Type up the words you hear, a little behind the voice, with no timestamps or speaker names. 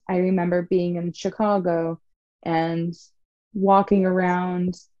I remember being in Chicago and walking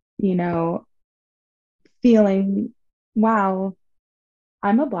around, you know, feeling, wow,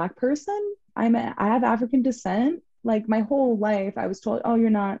 I'm a Black person. I have African descent. Like my whole life, I was told, oh, you're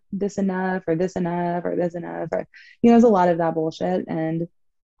not this enough or this enough or this enough. Or, there's a lot of that bullshit. And,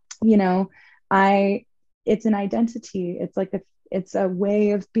 you know, I, it's an identity. It's a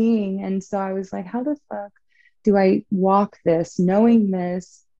way of being. And so I was like, how the fuck do I walk this, knowing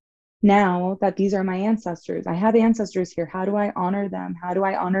this now that these are my ancestors? I have ancestors here. How do I honor them? How do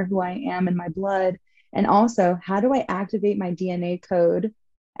I honor who I am in my blood? And also, how do I activate my DNA code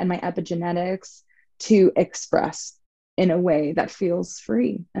and my epigenetics to express in a way that feels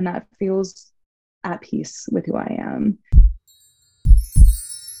free and that feels at peace with who I am?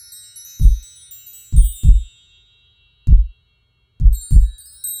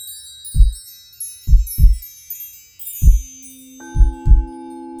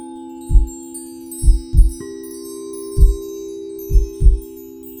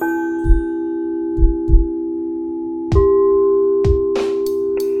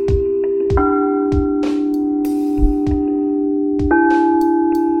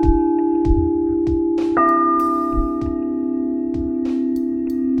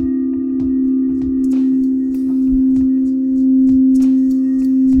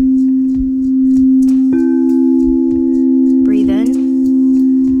 Breathe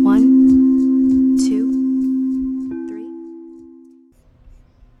in. 1, 2, 3.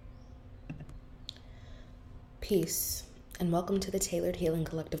 Peace, and welcome to the Tailored Healing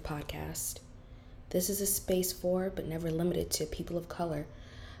Collective podcast. This is a space for, but never limited to, people of color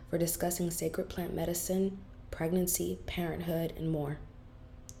for discussing sacred plant medicine, pregnancy, parenthood, and more.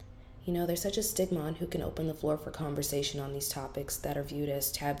 There's such a stigma on who can open the floor for conversation on these topics that are viewed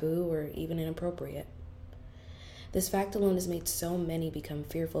as taboo or even inappropriate. This fact alone has made so many become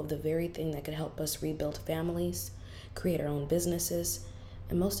fearful of the very thing that could help us rebuild families, create our own businesses,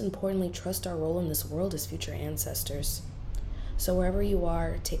 and most importantly, trust our role in this world as future ancestors. So wherever you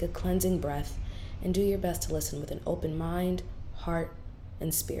are, take a cleansing breath and do your best to listen with an open mind, heart,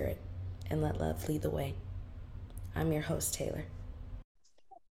 and spirit, and let love lead the way. I'm your host, Taylor.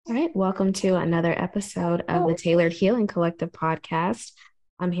 All right, welcome to another episode of the Tailored Healing Collective podcast.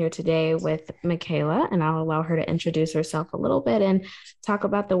 I'm here today with Mikaela, and I'll allow her to introduce herself a little bit and talk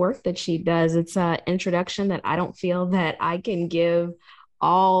about the work that she does. It's an introduction that I don't feel that I can give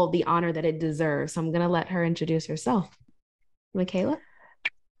all the honor that it deserves. So I'm going to let her introduce herself. Mikaela?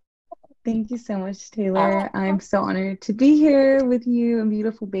 Thank you so much, Taylor. I'm so honored to be here with you, a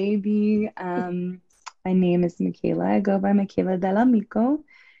beautiful baby. My name is Mikaela. I go by Mikaela della Myco.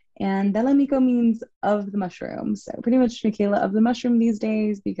 And della Myco means of the mushroom. So pretty much Mikaela of the mushroom these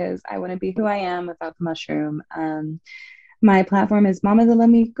days because I want to be who I am without the mushroom. My platform is Mama della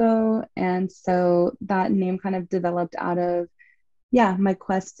Myco. And so that name kind of developed out of, my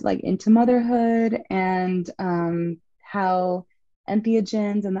quest like into motherhood and how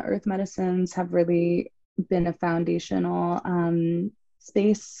entheogens and the earth medicines have really been a foundational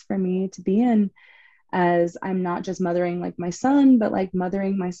space for me to be in, as I'm not just mothering like my son, but like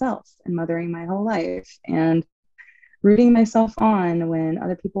mothering myself and mothering my whole life and rooting myself on when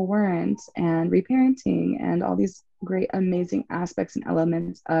other people weren't, and reparenting and all these great, amazing aspects and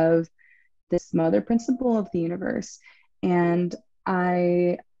elements of this mother principle of the universe. And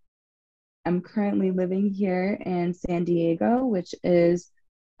I am currently living here in San Diego, which is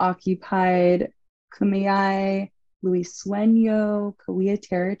occupied Kumeyaay, Luis Sueño, Cahuilla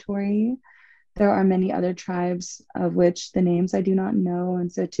territory. There are many other tribes of which the names I do not know.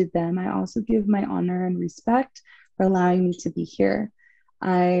 And so to them, I also give my honor and respect for allowing me to be here.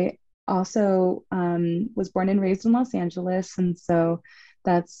 I also was born and raised in Los Angeles. And so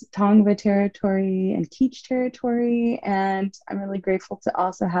that's Tongva territory and Teach territory. And I'm really grateful to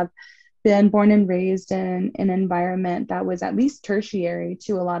also have been born and raised in an environment that was at least tertiary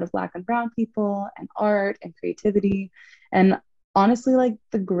to a lot of Black and Brown people and art and creativity. And honestly, like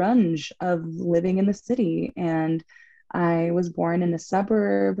the grunge of living in the city. And I was born in a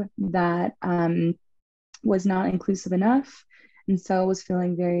suburb that was not inclusive enough. And so I was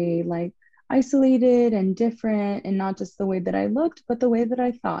feeling very like isolated and different, and not just the way that I looked, but the way that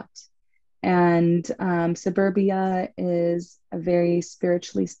I thought. And suburbia is a very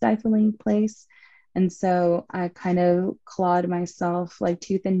spiritually stifling place. And so I kind of clawed myself like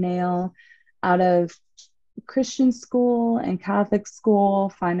tooth and nail out of Christian school and Catholic school,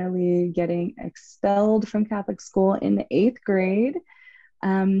 finally getting expelled from Catholic school in the eighth grade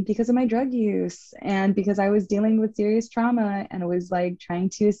because of my drug use and because I was dealing with serious trauma and I was like trying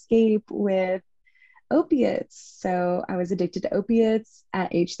to escape with opiates. So I was addicted to opiates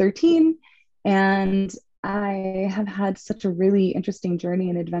at age 13. And I have had such a really interesting journey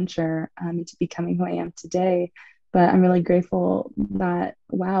and adventure into becoming who I am today. But I'm really grateful that,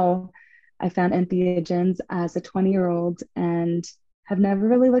 wow, I found entheogens as a 20-year-old and have never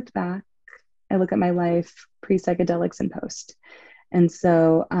really looked back. I look at my life pre psychedelics and post. And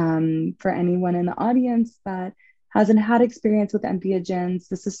so, for anyone in the audience that hasn't had experience with entheogens,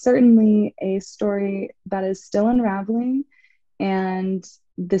 this is certainly a story that is still unraveling. And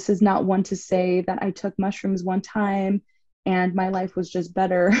this is not one to say that I took mushrooms one time and my life was just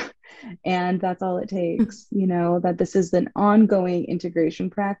better and that's all it takes. That this is an ongoing integration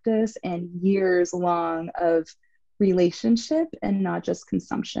practice and years long of relationship and not just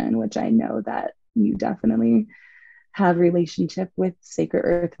consumption, which I know that you definitely have relationship with sacred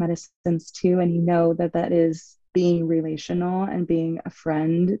earth medicines too, and that that is being relational and being a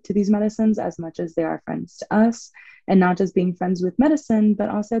friend to these medicines as much as they are friends to us, and not just being friends with medicine but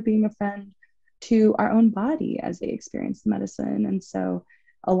also being a friend to our own body as they experience the medicine. And so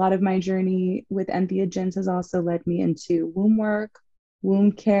a lot of my journey with entheogens has also led me into womb work,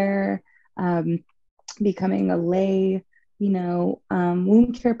 womb care, um, becoming a lay,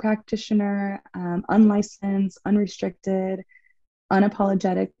 womb care practitioner, unlicensed, unrestricted,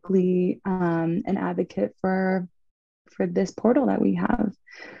 unapologetically an advocate for this portal that we have.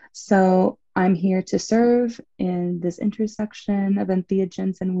 So I'm here to serve in this intersection of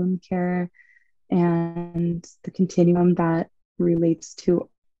entheogens and womb care and the continuum that relates to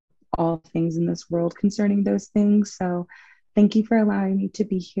all things in this world concerning those things. So thank you for allowing me to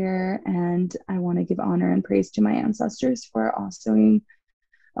be here. And I want to give honor and praise to my ancestors for also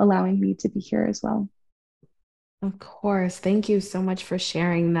allowing me to be here as well. Of course. Thank you so much for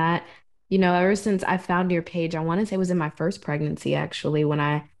sharing that. Ever since I found your page, I want to say it was in my first pregnancy, actually, when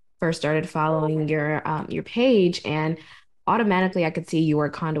I first started following your page, and automatically I could see you were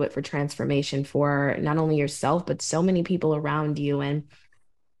a conduit for transformation for not only yourself, but so many people around you. And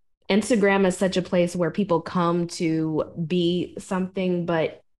Instagram is such a place where people come to be something,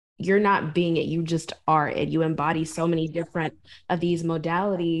 but you're not being it. You just are it. You embody so many different of these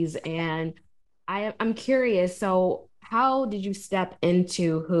modalities. And I'm curious. So, how did you step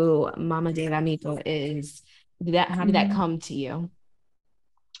into who Mama de la Myco is? How did that Mm. come to you?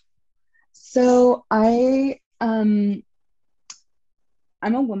 So I'm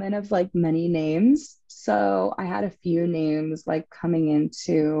a woman of like many names. So I had a few names like coming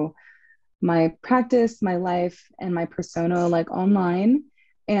into my practice, my life, and my persona like online.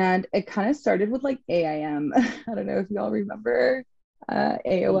 And it kind of started with like AIM. I don't know if y'all remember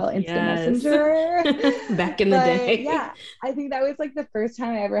AOL Instant Yes. Messenger. Back in the But day. yeah, I think that was like the first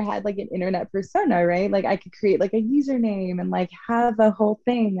time I ever had like an internet persona, right? Like I could create like a username and like have a whole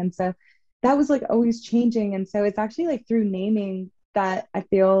thing. And so that was like always changing. And so it's actually like through naming that I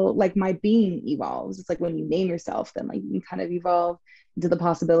feel like my being evolves. It's like when you name yourself, then like you can kind of evolve into the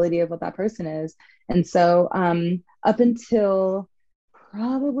possibility of what that person is. And so up until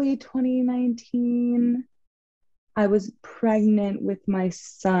probably 2019, I was pregnant with my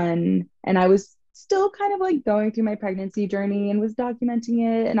son, and I was still kind of like going through my pregnancy journey and was documenting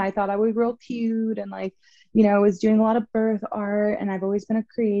it. And I thought I was real cute and like, I was doing a lot of birth art, and I've always been a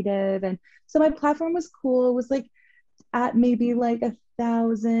creative. And so my platform was cool. It was like at maybe like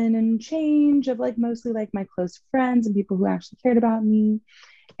 1,000 and change of like mostly like my close friends and people who actually cared about me.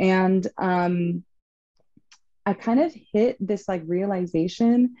 And I kind of hit this like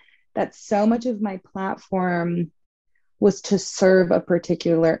realization that so much of my platform was to serve a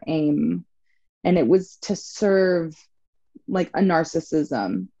particular aim, and it was to serve like a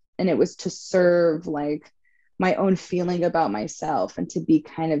narcissism, and it was to serve like my own feeling about myself, and to be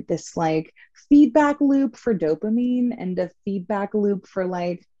kind of this like feedback loop for dopamine and a feedback loop for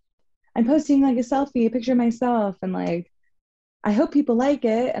like I'm posting like a selfie, a picture of myself, and like I hope people like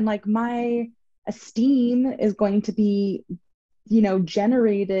it, and like my esteem is going to be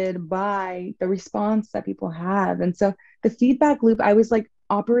generated by the response that people have. And so the feedback loop, I was like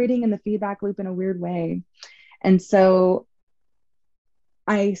operating in the feedback loop in a weird way. And so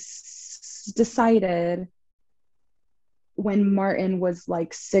decided when Martin was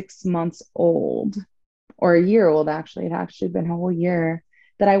like 6 months old, or a year old, actually, it actually been a whole year,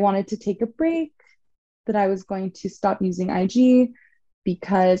 that I wanted to take a break, that I was going to stop using IG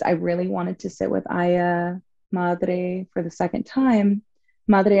because I really wanted to sit with Aya Madre for the second time.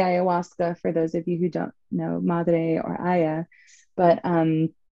 Madre Ayahuasca, for those of you who don't know Madre or Aya. But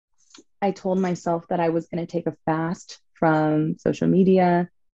I told myself that I was going to take a fast from social media.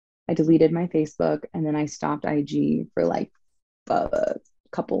 I deleted my Facebook, and then I stopped IG for like a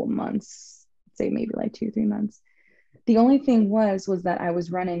couple of months, say maybe like 2, 3 months. The only thing was that I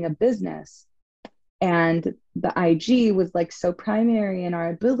was running a business, and the IG was like so primary in our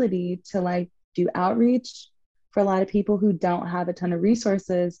ability to like do outreach for a lot of people who don't have a ton of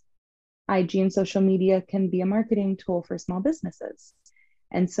resources. IG and social media can be a marketing tool for small businesses.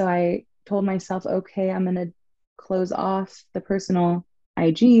 And so I told myself, okay, I'm going to close off the personal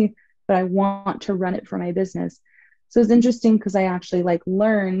IG, but I want to run it for my business. So it's interesting because I actually like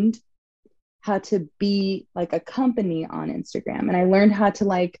learned how to be like a company on Instagram. And I learned how to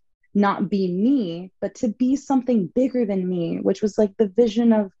like not be me, but to be something bigger than me, which was like the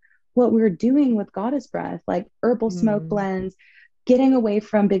vision of what we were doing with Goddess Breath, like herbal smoke Mm. blends, getting away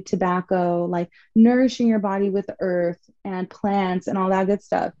from big tobacco, like nourishing your body with earth and plants and all that good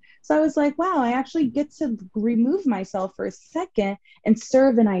stuff. So I was like, wow, I actually get to remove myself for a second and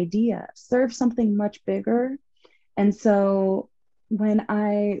serve an idea, serve something much bigger. And so when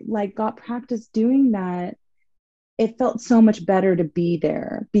I like got practice doing that, it felt so much better to be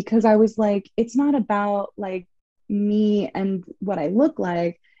there because I was like, it's not about like me and what I look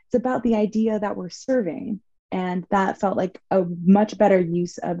like. It's about the idea that we're serving. And that felt like a much better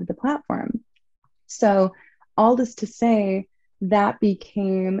use of the platform. So, all this to say, that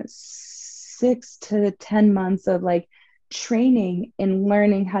became 6 to 10 months of like training in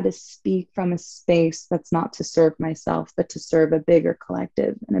learning how to speak from a space that's not to serve myself, but to serve a bigger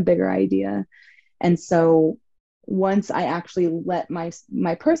collective and a bigger idea. And so once I actually let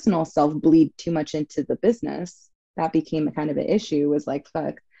my personal self bleed too much into the business, that became a kind of an issue. Was like,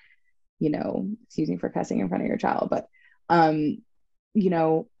 fuck, excuse me for cussing in front of your child, but um,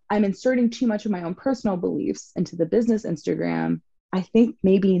 I'm inserting too much of my own personal beliefs into the business Instagram. I think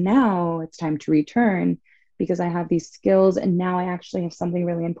maybe now it's time to return because I have these skills and now I actually have something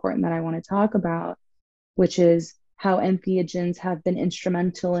really important that I want to talk about, which is how entheogens have been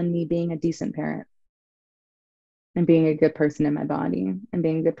instrumental in me being a decent parent and being a good person in my body and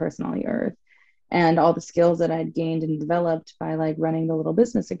being a good person on the earth, and all the skills that I'd gained and developed by like running the little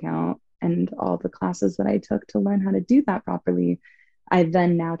business account and all the classes that I took to learn how to do that properly. I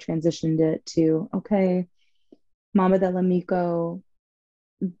then now transitioned it to, okay, Mama de la Myco,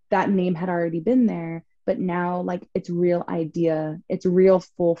 that name had already been there, but now like its real idea, its real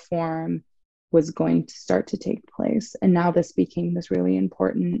full form was going to start to take place. And now this became this really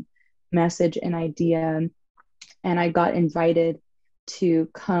important message and idea. And I got invited to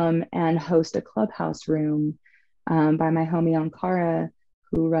come and host a clubhouse room by my homie Ankara,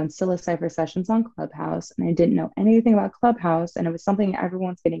 who runs psilocybin sessions on Clubhouse. And I didn't know anything about Clubhouse, and it was something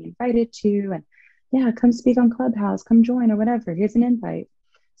everyone's getting invited to. And yeah, come speak on Clubhouse, come join or whatever. Here's an invite.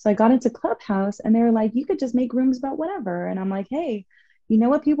 So I got into Clubhouse, and they were like, you could just make rooms about whatever. And I'm like, hey, you know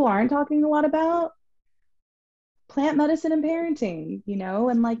what people aren't talking a lot about? Plant medicine and parenting,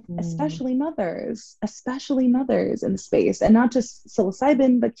 and like Mm. especially mothers in the space, and not just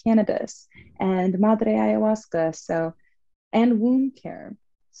psilocybin, but cannabis and madre ayahuasca. So, and womb care.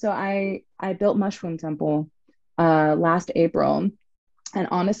 So I built Mushroom Temple last April, and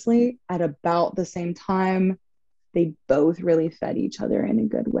honestly, at about the same time, they both really fed each other in a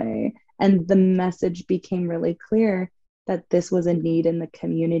good way. And the message became really clear that this was a need in the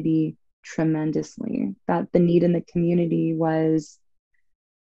community tremendously. That the need in the community was,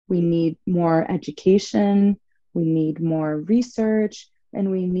 we need more education, we need more research,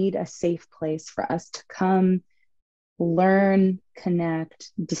 and we need a safe place for us to come, learn,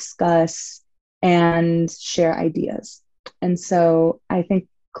 connect, discuss, and share ideas. And so I think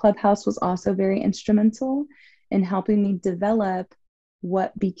Clubhouse was also very instrumental in helping me develop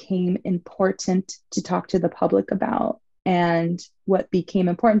what became important to talk to the public about. And what became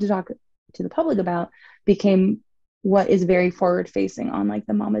important to talk to the public about became what is very forward facing on like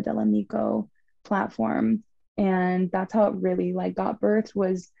the Mama Della Nico platform. And that's how it really like got birthed,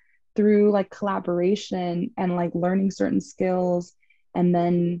 was through like collaboration and like learning certain skills, and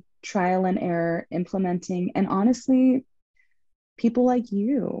then trial and error implementing, and honestly people like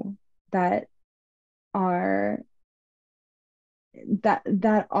you that are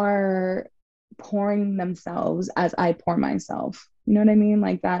that are pouring themselves as I pour myself, you know what I mean,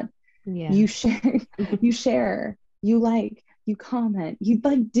 like that. Yeah. You share, you share, you like, you comment, you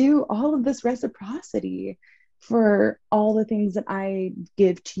like do all of this reciprocity for all the things that I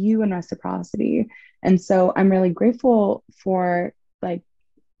give to you in reciprocity. And so I'm really grateful for like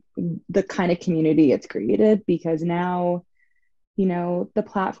the kind of community it's created, because now, the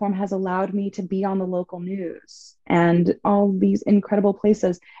platform has allowed me to be on the local news and all these incredible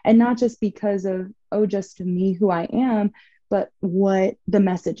places. And not just because of, oh, just me, who I am, but what the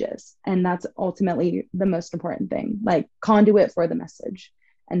message is. And that's ultimately the most important thing, like conduit for the message.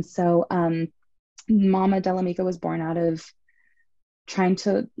 And so Mama Delamico was born out of trying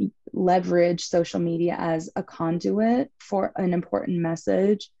to leverage social media as a conduit for an important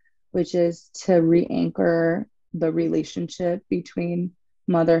message, which is to re-anchor the relationship between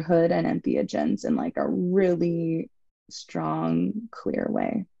motherhood and entheogens in like a really strong, clear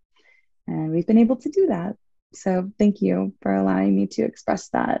way. And we've been able to do that. So thank you for allowing me to express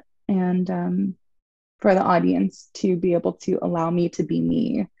that and for the audience to be able to allow me to be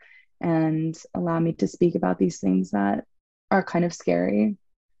me and allow me to speak about these things that are kind of scary.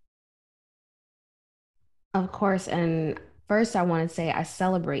 Of course. And first, I want to say I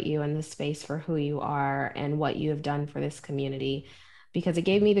celebrate you in this space for who you are and what you have done for this community because it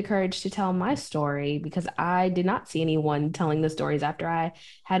gave me the courage to tell my story because I did not see anyone telling the stories after I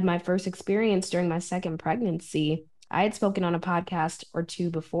had my first experience during my second pregnancy. I had spoken on a podcast or two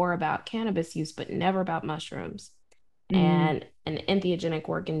before about cannabis use, but never about mushrooms Mm, and entheogenic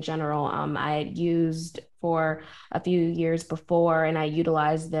work in general. I had used for a few years before, and I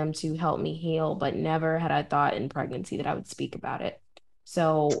utilized them to help me heal, but never had I thought in pregnancy that I would speak about it.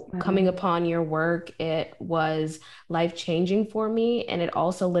 So, coming wow. upon your work, it was life changing for me. And it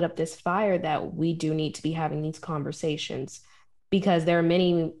also lit up this fire that we do need to be having these conversations because there are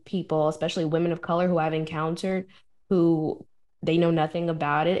many people, especially women of color, who I've encountered who they know nothing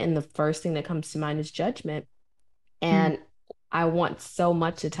about it. And the first thing that comes to mind is judgment. Mm, And I want so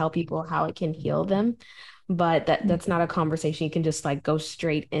much to tell people how it can heal them, but that's mm, not a conversation you can just like go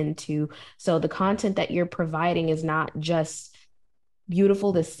straight into. So the content that you're providing is not just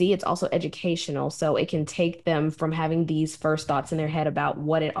beautiful to see, it's also educational. So it can take them from having these first thoughts in their head about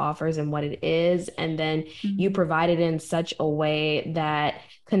what it offers and what it is. And then you mm, provide it in such a way that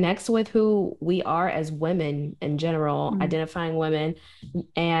connects with who we are as women in general, mm, identifying women.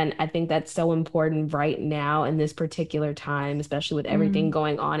 And I think that's so important right now in this particular time, especially with everything mm,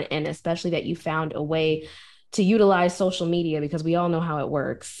 going on, and especially that you found a way to utilize social media because we all know how it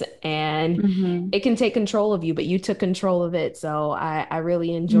works. And mhm, it can take control of you, but you took control of it. So I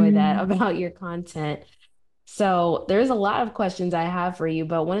really enjoy that mm, about your content. So there's a lot of questions I have for you,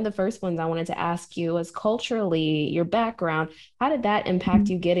 but one of the first ones I wanted to ask you is culturally, your background, how did that impact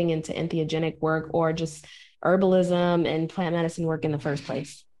mm. you getting into entheogenic work or just herbalism and plant medicine work in the first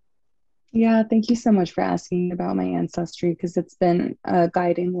place? Yeah, thank you so much for asking about my ancestry because it's been a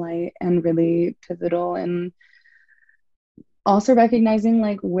guiding light and really pivotal in also recognizing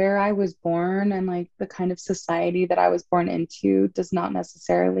like where I was born and like the kind of society that I was born into does not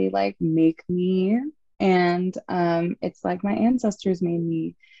necessarily like make me. And it's like my ancestors made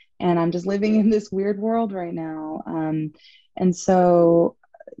me. And I'm just living in this weird world right now. And so,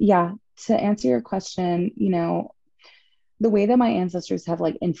 yeah, to answer your question, the way that my ancestors have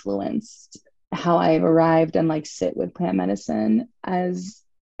like influenced how I've arrived and like sit with plant medicine as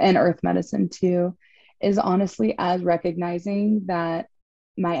and earth medicine too is honestly as recognizing that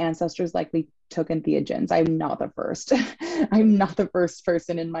my ancestors likely took entheogens. I'm not the first. I'm not the first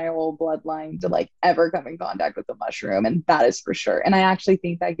person in my whole bloodline to like ever come in contact with a mushroom. And that is for sure. And I actually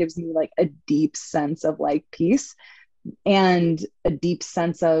think that gives me like a deep sense of like peace and a deep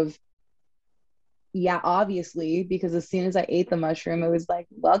sense of yeah, obviously, because as soon as I ate the mushroom, it was like,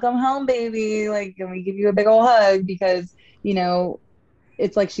 welcome home, baby. Like, can we give you a big old hug? Because, you know,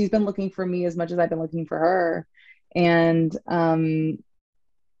 it's like she's been looking for me as much as I've been looking for her. And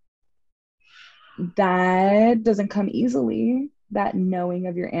that doesn't come easily, that knowing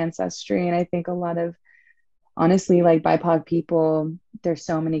of your ancestry. And I think a lot of, honestly, like BIPOC people, there's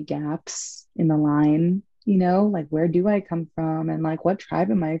so many gaps in the line, like where do I come from? And like, what tribe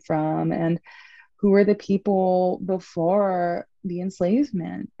am I from? And who were the people before the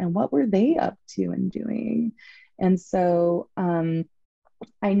enslavement and what were they up to and doing? And so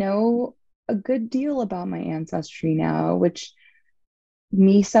I know a good deal about my ancestry now, which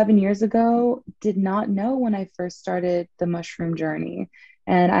me 7 years ago did not know when I first started the mushroom journey.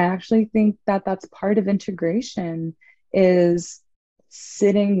 And I actually think that that's part of integration is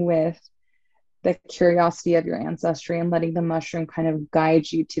sitting with the curiosity of your ancestry and letting the mushroom kind of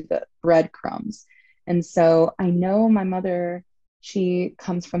guide you to the breadcrumbs. And so I know my mother, she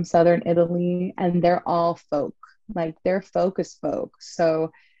comes from southern Italy and they're all folk, like they're focus folk.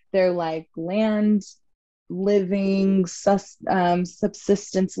 So they're like land living,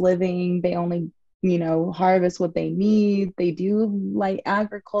 subsistence living. They only, harvest what they need. They do light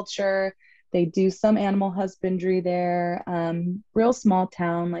agriculture. They do some animal husbandry there. Real small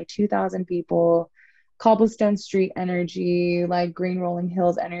town, like 2,000 people, cobblestone street energy, like green rolling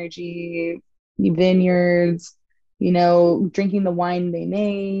hills energy, vineyards, drinking the wine they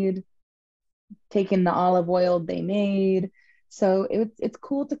made, taking the olive oil they made. So it's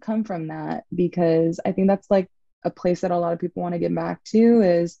cool to come from that because I think that's like a place that a lot of people want to get back to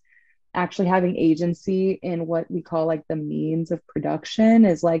is actually having agency in what we call like the means of production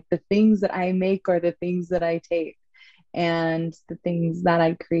is like the things that I make are the things that I take. And the things that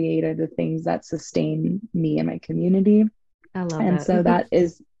I create are the things that sustain me and my community. I love And that. so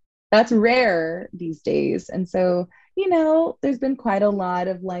that's rare these days. And so, there's been quite a lot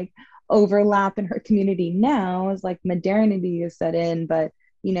of like overlap in her community now as like modernity is set in, but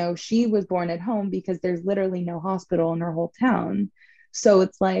she was born at home because there's literally no hospital in her whole town. So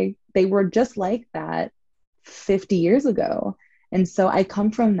it's like they were just like that 50 years ago. And so I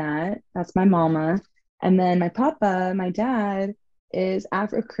come from that. That's my mama. And then my papa, my dad, is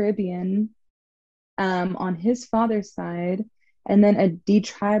Afro Caribbean on his father's side, and then a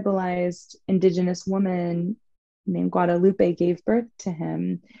detribalized indigenous woman named Guadalupe gave birth to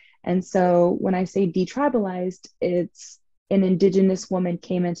him. And so when I say detribalized, it's an indigenous woman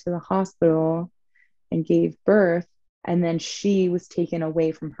came into the hospital and gave birth. And then she was taken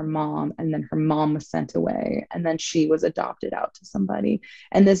away from her mom, and then her mom was sent away, and then she was adopted out to somebody.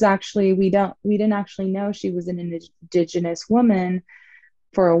 And this actually, we didn't actually know she was an indigenous woman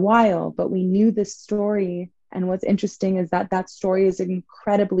for a while, but we knew this story. And what's interesting is that that story is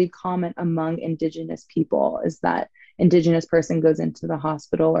incredibly common among Indigenous people, is that Indigenous person goes into the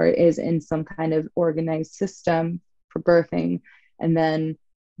hospital or is in some kind of organized system for birthing, and then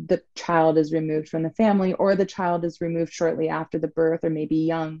the child is removed from the family, or the child is removed shortly after the birth, or maybe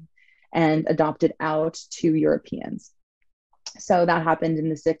young, and adopted out to Europeans. So that happened in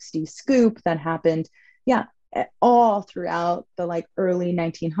the 60s scoop. That happened, yeah, all throughout the like early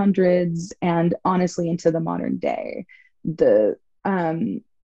 1900s and honestly into the modern day. The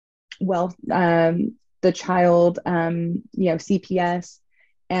well, the child, CPS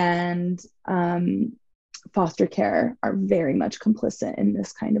and foster care are very much complicit in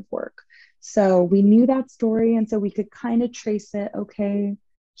this kind of work. So we knew that story, and so we could kind of trace it. Okay,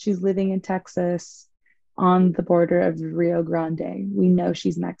 she's living in Texas on the border of Rio Grande. We know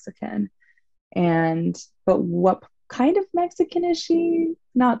she's Mexican. But what kind of Mexican is she?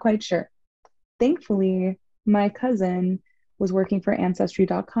 Not quite sure. Thankfully, my cousin was working for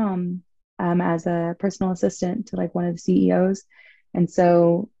Ancestry.com as a personal assistant to like one of the CEOs. And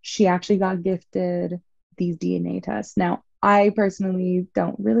so she actually got gifted these DNA tests. Now, I personally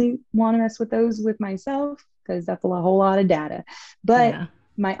don't really want to mess with those with myself because that's whole lot of data. But Yeah.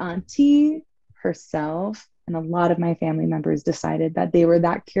 my auntie herself and a lot of my family members decided that they were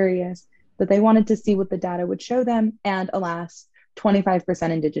that curious that they wanted to see what the data would show them. And alas,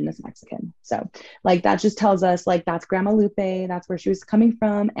 25% indigenous Mexican. So like that just tells us like that's Grandma Lupe, that's where she was coming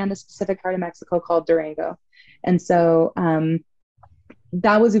from, and a specific part of Mexico called Durango. And so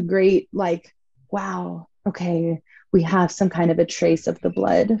that was a great like, wow, okay, we have some kind of a trace of the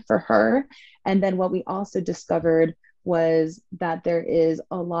blood for her. And then what we also discovered was that there is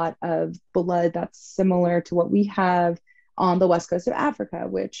a lot of blood that's similar to what we have on the west coast of Africa,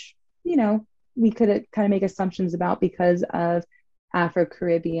 which, we could kind of make assumptions about because of Afro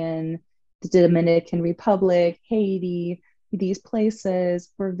Caribbean, the Dominican Republic, Haiti. These places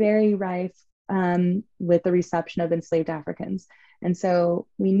were very rife with the reception of enslaved Africans. And so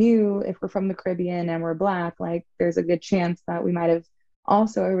we knew if we're from the Caribbean and we're Black, like there's a good chance that we might have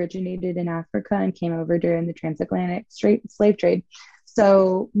also originated in Africa and came over during the transatlantic slave trade.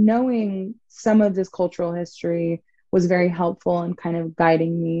 So knowing some of this cultural history was very helpful in kind of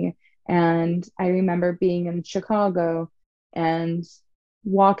guiding me. And I remember being in Chicago and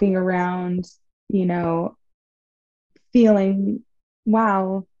walking around, you know, feeling,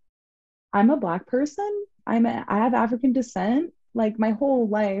 wow, I'm a Black person. I have African descent. Like my whole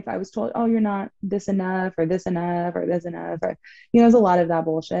life, I was told, oh, you're not this enough or this enough or this enough. Or, there's a lot of that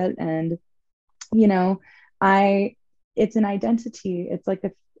bullshit. And, you know, I, it's an identity.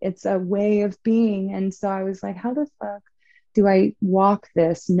 It's a way of being. And so I was like, how the fuck do I walk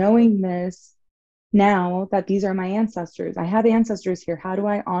this, knowing this now that these are my ancestors? I have ancestors here. How do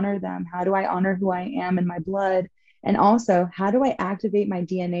I honor them? How do I honor who I am in my blood? And also, how do I activate my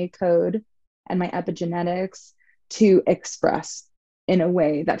DNA code and my epigenetics to express in a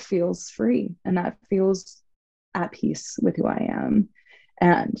way that feels free and that feels at peace with who I am?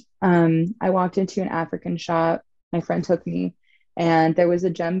 And I walked into an African shop. My friend took me, and there was a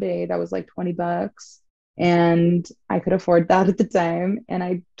djembe that was like $20, and I could afford that at the time. And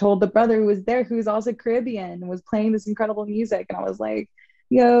I told the brother who was there, who was also Caribbean and was playing this incredible music, and I was like,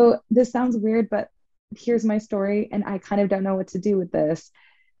 yo, this sounds weird, but here's my story, and I kind of don't know what to do with this.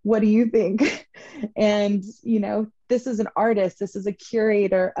 What do you think? And this is an artist, this is a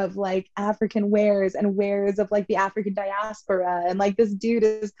curator of like African wares and wares of like the African diaspora. And like this dude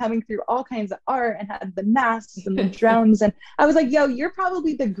is coming through all kinds of art and had the masks and the drums. And I was like, yo, you're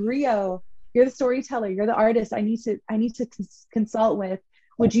probably the griot. You're the storyteller. You're the artist. I need to consult with.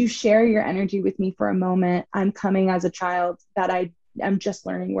 Would you share your energy with me for a moment? I'm coming as a child that I'm just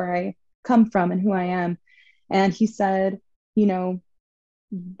learning where I come from and who I am. And he said, you know,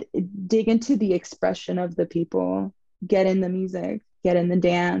 dig into the expression of the people, get in the music, get in the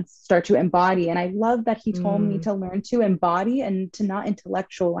dance, start to embody. And I love that he told me to learn to embody and to not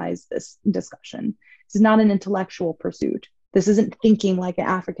intellectualize this discussion. This is not an intellectual pursuit. This isn't thinking like an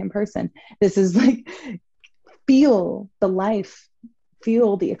African person. This is like feel the life,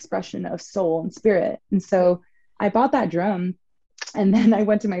 feel the expression of soul and spirit. And so I bought that drum, and then I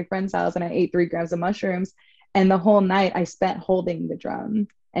went to my friend's house and I ate 3 grams of mushrooms. And the whole night I spent holding the drum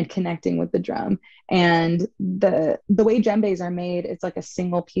and connecting with the drum. And the way djembes are made, it's like a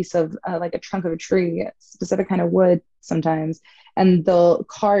single piece of like a trunk of a tree, a specific kind of wood sometimes, and they'll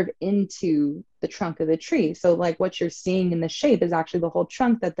carve into the trunk of the tree. So like what you're seeing in the shape is actually the whole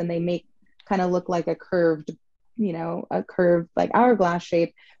trunk that then they make kind of look like a curved, a curved like hourglass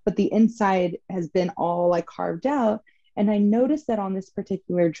shape, but the inside has been all like carved out. And I noticed that on this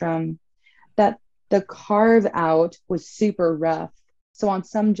particular drum, that the carve out was super rough. So on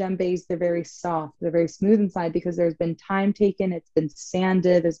some djembes, they're very soft, they're very smooth inside because there's been time taken, it's been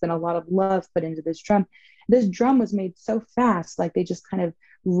sanded, there's been a lot of love put into this drum. This drum was made so fast, like they just kind of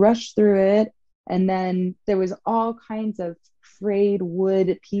rushed through it. And then there was all kinds of frayed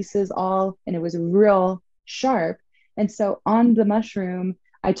wood pieces, and it was real sharp. And so on the mushroom,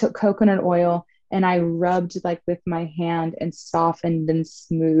 I took coconut oil and I rubbed like with my hand and softened and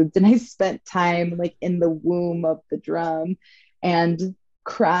smoothed. And I spent time like in the womb of the drum and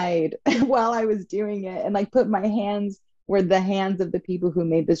cried while I was doing it, and like put my hands where the hands of the people who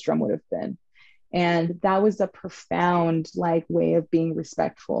made this drum would have been. And that was a profound like way of being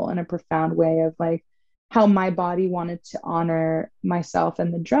respectful, and a profound way of like how my body wanted to honor myself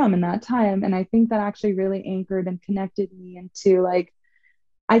and the drum in that time. And I think that actually really anchored and connected me into like,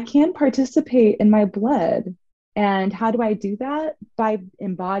 I can participate in my blood. And how do I do that? By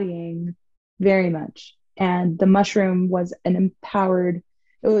embodying very much. And the mushroom was an empowered,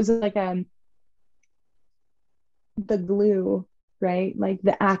 it was like the glue, right? Like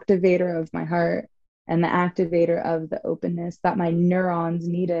the activator of my heart and the activator of the openness that my neurons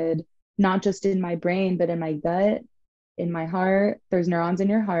needed, not just in my brain, but in my gut, in my heart. There's neurons in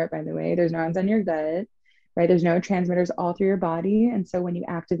your heart, by the way, there's neurons in your gut, right? There's neurotransmitters all through your body. And so when you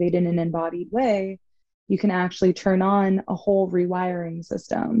activate in an embodied way, you can actually turn on a whole rewiring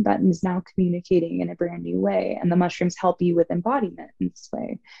system that is now communicating in a brand new way. And the mushrooms help you with embodiment in this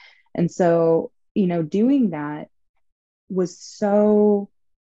way. And so, doing that was so,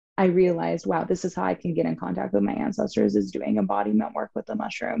 I realized, wow, this is how I can get in contact with my ancestors, is doing embodiment work with the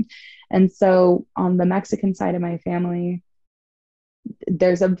mushroom. And so on the Mexican side of my family,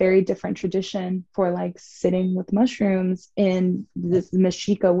 there's a very different tradition for like sitting with mushrooms in this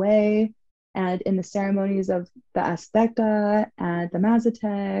Mexica way, and in the ceremonies of the Azteca and the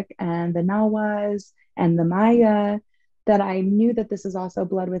Mazatec and the Nahuas and the Maya, that I knew that this is also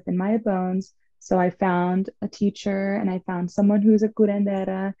blood within my bones. So I found a teacher and I found someone who's a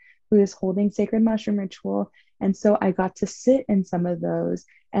curandera who is holding sacred mushroom ritual. And so I got to sit in some of those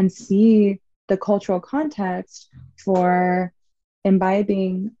and see the cultural context for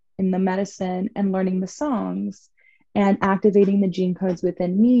imbibing in the medicine and learning the songs and activating the gene codes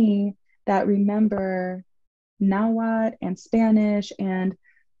within me that remember Nahuatl and Spanish, and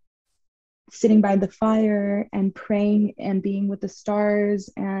sitting by the fire and praying and being with the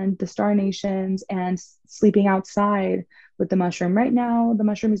stars and the star nations and sleeping outside with the mushroom. Right now, the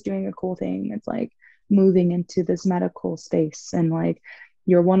mushroom is doing a cool thing. It's like moving into this medical space, and like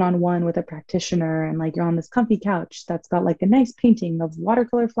you're one-on-one with a practitioner, and like you're on this comfy couch that's got like a nice painting of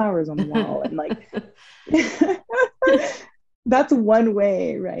watercolor flowers on the wall, and like that's one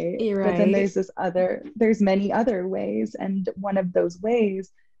way, right? You're But then right. there's many other ways. And one of those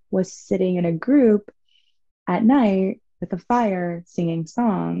ways was sitting in a group at night with a fire singing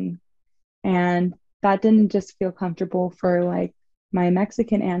songs. And that didn't just feel comfortable for like my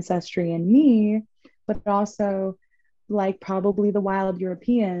Mexican ancestry and me, but also like probably the wild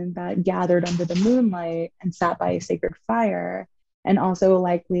European that gathered under the moonlight and sat by a sacred fire. And also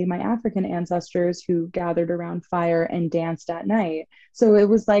likely my African ancestors who gathered around fire and danced at night. So it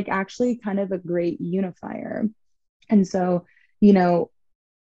was like actually kind of a great unifier. And so, you know,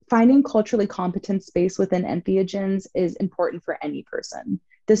 finding culturally competent space within entheogens is important for any person.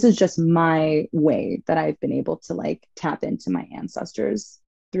 this is just my way that I've been able to like tap into my ancestors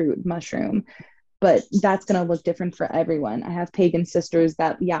through mushroom. But that's going to look different for everyone. I have pagan sisters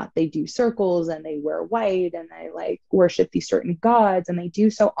that, yeah, they do circles and they wear white and they like worship these certain gods and they do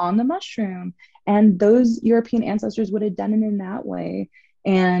so on the mushroom. And those European ancestors would have done it in that way.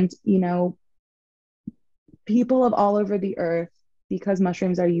 And, you know, people of all over the earth, because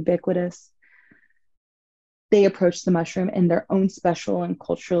mushrooms are ubiquitous, they approach the mushroom in their own special and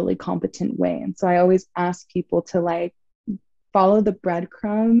culturally competent way. And so I always ask people to like follow the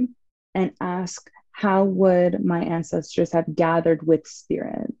breadcrumb and ask, how would my ancestors have gathered with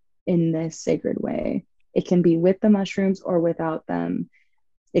spirit in this sacred way? It can be with the mushrooms or without them.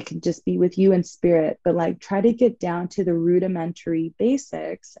 It can just be with you in spirit, but like try to get down to the rudimentary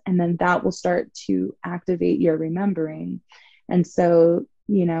basics, and then that will start to activate your remembering. And so,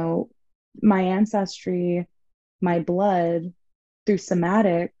 you know, my ancestry, my blood through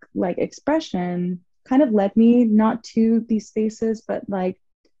somatic like expression kind of led me not to these spaces, but like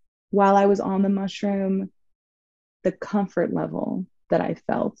while I was on the mushroom, the comfort level that I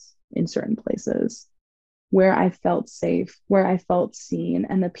felt in certain places, where I felt safe, where I felt seen,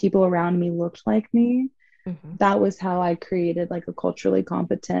 and the people around me looked like me. Mm-hmm. That was how I created like a culturally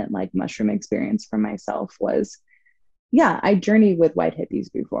competent like mushroom experience for myself. Was, yeah, I journeyed with white hippies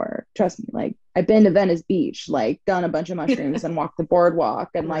before. Trust me, like I've been to Venice Beach, like done a bunch of mushrooms and walked the boardwalk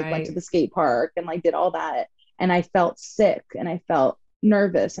and like went to Right. the skate park and like did all that. And I felt sick and I felt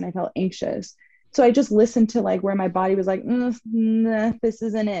nervous and I felt anxious. So I just listened to like where my body was like, nah, this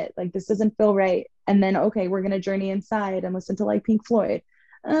isn't it. Like this doesn't feel right. And then, okay, we're going to journey inside and listen to like Pink Floyd.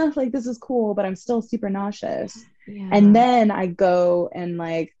 Like this is cool, but I'm still super nauseous. And Yeah. then I go and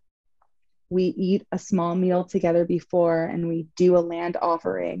like we eat a small meal together before and we do a land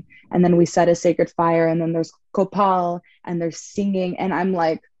offering, and then we set a sacred fire, and then there's kopal and there's singing, and I'm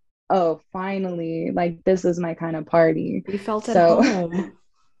like, oh, finally, like this is my kind of party. You felt at So home.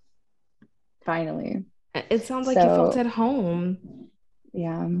 finally. It sounds like you felt So at home.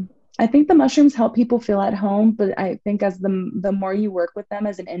 yeah, I think the mushrooms help people feel at home, but I think as the more you work with them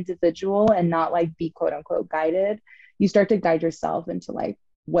as an individual and not like be quote unquote guided, you start to guide yourself into like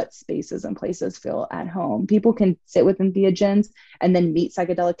what spaces and places feel at home. People can sit with entheogens and then meet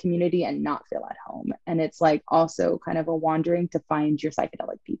psychedelic community and not feel at home. And it's like also kind of a wandering to find your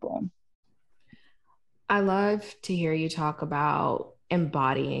psychedelic people. I love to hear you talk about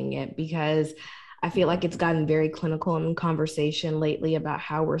embodying it because I feel like it's gotten very clinical in conversation lately about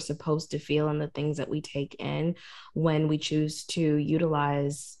how we're supposed to feel and the things that we take in when we choose to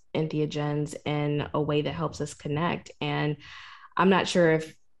utilize entheogens in a way that helps us connect. And I'm not sure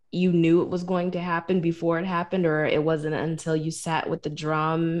if you knew it was going to happen before it happened, or it wasn't until you sat with the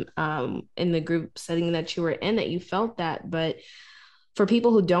drum in the group setting that you were in that you felt that. But for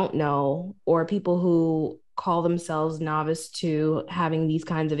people who don't know, or people who call themselves novice to having these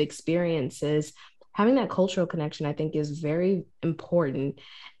kinds of experiences, having that cultural connection, I think, is very important.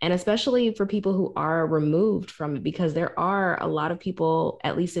 And especially for people who are removed from it, because there are a lot of people,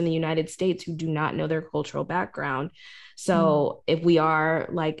 at least in the United States, who do not know their cultural background. Mm. So if we are,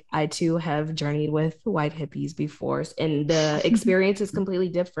 like, I too have journeyed with white hippies before, and the experience is completely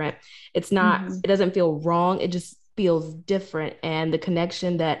different. It's not, Mm-hmm. it doesn't feel wrong. It just feels different. And the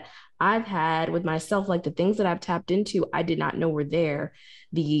connection that I've had with myself, like the things that I've tapped into, I did not know were there.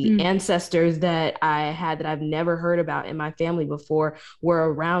 The Mm. ancestors that I had that I've never heard about in my family before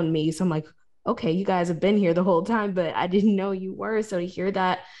were around me. So I'm like, okay, you guys have been here the whole time, but I didn't know you were. So to hear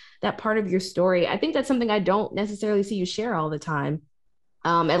that part of your story, I think that's something I don't necessarily see you share all the time.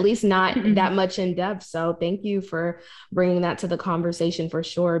 At least not that much in depth. So thank you for bringing that to the conversation for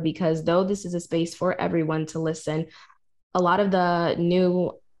sure. Because though this is a space for everyone to listen, a lot of the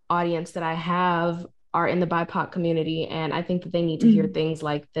new audience that I have are in the BIPOC community. And I think that they need to hear Mm. things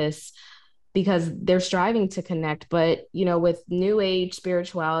like this because they're striving to connect. But, you know, with new age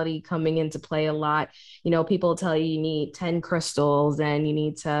spirituality coming into play a lot, you know, people tell you you need 10 crystals and you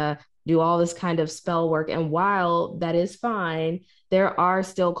need to do all this kind of spell work. And while that is fine, there are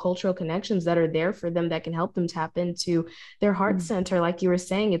still cultural connections that are there for them that can help them tap into their heart Mm. center. Like you were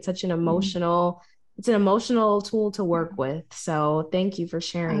saying, Mm. it's an emotional tool to work with. So thank you for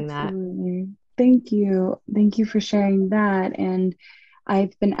sharing that. Absolutely. Thank you. Thank you for sharing that. And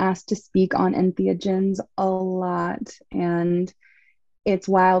I've been asked to speak on entheogens a lot. And it's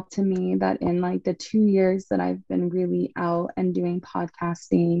wild to me that in like the 2 years that I've been really out and doing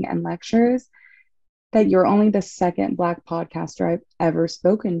podcasting and lectures, that you're only the second Black podcaster I've ever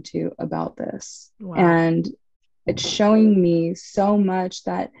spoken to about this. Wow. And it's showing me so much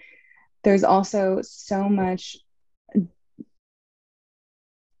that there's also so much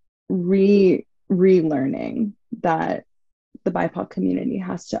relearning that the BIPOC community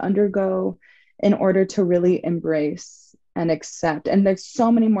has to undergo in order to really embrace and accept. And there's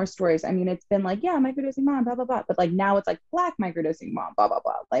so many more stories. I mean, it's been like, yeah, microdosing mom, blah, blah, blah. But like now it's like Black microdosing mom, blah, blah,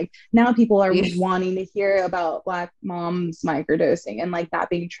 blah. Like now people are Yeah. wanting to hear about Black moms microdosing and like that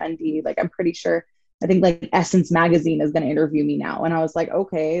being trendy. Like I'm pretty sure I think like Essence magazine is going to interview me now. And I was like,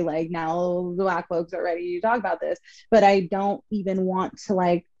 okay, like now the Black folks are ready to talk about this. But I don't even want to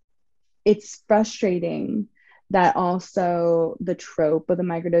like, it's frustrating that also the trope of the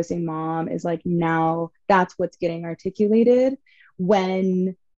microdosing mom is like now that's what's getting articulated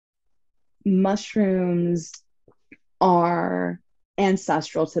when mushrooms are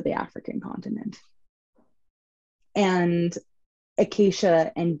ancestral to the African continent. And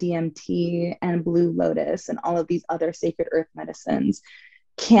acacia and DMT and blue lotus and all of these other sacred earth medicines,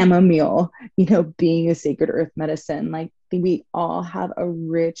 chamomile, being a sacred earth medicine, like we all have a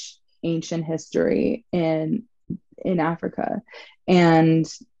rich ancient history in Africa. And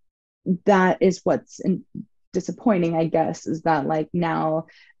that is what's disappointing, I guess, is that like now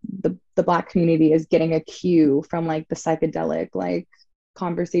the Black community is getting a cue from like the psychedelic like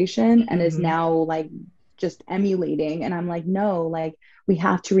conversation and is now like just emulating. And I'm like, no, like we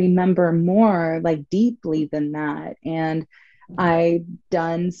have to remember more like deeply than that. And I've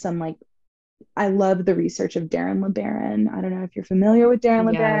done some like, I love the research of Darren LeBaron. I don't know if you're familiar with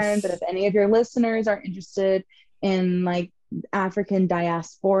Darren LeBaron, but if Yes. any of your listeners are interested in like African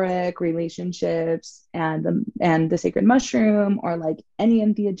diasporic relationships and the sacred mushroom or like any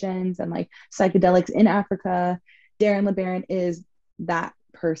entheogens and like psychedelics in Africa, Darren LeBaron is that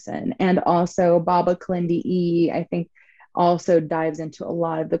person. And also Baba Kalindi E, I think also dives into a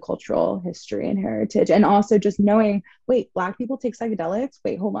lot of the cultural history and heritage. And also just knowing, wait, Black people take psychedelics?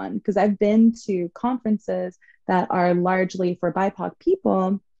 Wait, hold on. Because I've been to conferences that are largely for BIPOC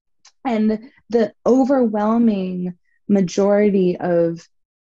people, and the overwhelming majority of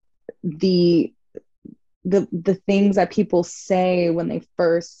the the things that people say when they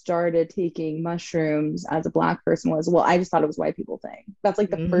first started taking mushrooms as a Black person was, well, I just thought it was white people thing. That's like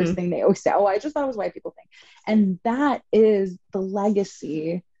the first thing they always say. Oh, I just thought it was white people thing. And that is the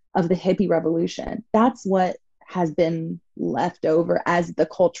legacy of the hippie revolution. That's what has been left over as the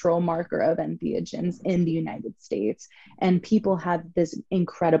cultural marker of entheogens in the United States. And people have this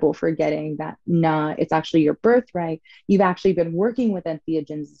incredible forgetting that, nah, it's actually your birthright. You've actually been working with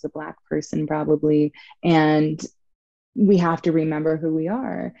entheogens as a Black person, probably. And we have to remember who we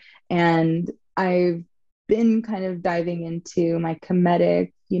are. And I've been kind of diving into my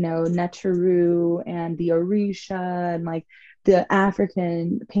Kemetic, Neteru and the Orisha and like the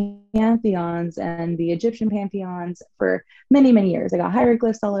African pantheons and the Egyptian pantheons for many, many years. I got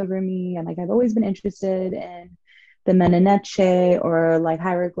hieroglyphs all over me. And like I've always been interested in the Meneneche or like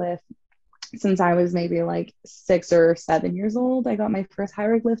hieroglyph since I was maybe like 6 or 7 years old. I got my first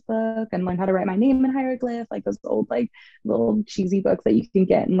hieroglyph book and learned how to write my name in hieroglyph, like those old, like little cheesy books that you can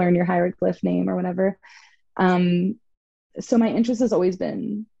get and learn your hieroglyph name or whatever. So my interest has always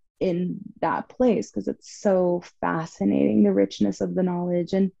been in that place because it's so fascinating, the richness of the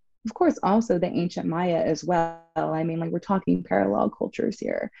knowledge. And of course, also the ancient Maya as well. I mean, like we're talking parallel cultures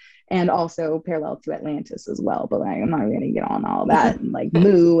here and also parallel to Atlantis as well. But like, I'm not going to get on all that and like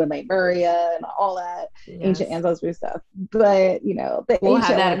Mu and like Muria and all that ancient Yes. ancestry stuff. But, the We'll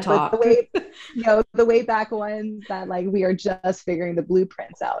have ancient that ones, like talk. the way back ones that like we are just figuring the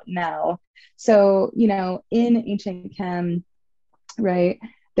blueprints out now. So, in ancient Chem, right,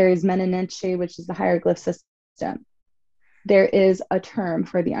 there's Meneneche, which is the hieroglyph system. There is a term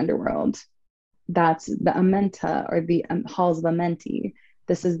for the underworld. That's the Amenta or the halls of Amenti.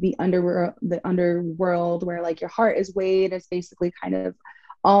 This is the underworld where like your heart is weighed. It's basically kind of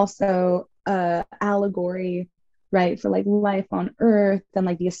also a allegory, right, for like life on earth and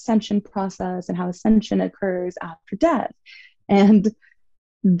like the ascension process and how ascension occurs after death. And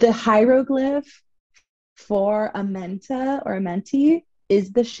the hieroglyph for Amenta or Amenti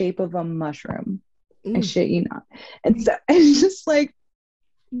is the shape of a mushroom. I shit you not. And so it's just like,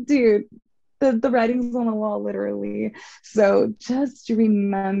 dude, the writing's on the wall, literally. So just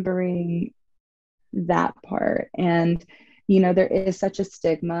remembering that part. And, there is such a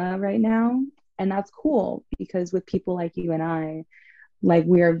stigma right now. And that's cool because with people like you and I, like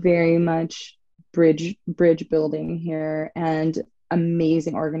we are very much bridge building here and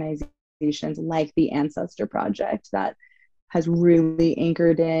amazing organizations like the Ancestor Project that has really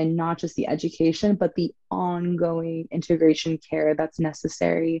anchored in not just the education, but the ongoing integration care that's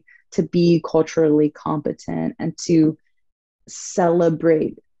necessary to be culturally competent and to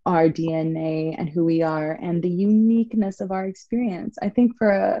celebrate our DNA and who we are and the uniqueness of our experience. I think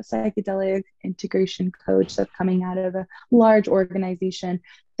for a psychedelic integration coach that's coming out of a large organization,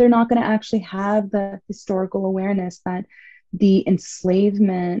 they're not going to actually have the historical awareness that the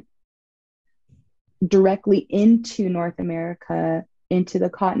enslavement directly into North America, into the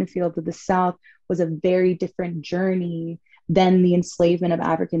cotton fields of the South, was a very different journey than the enslavement of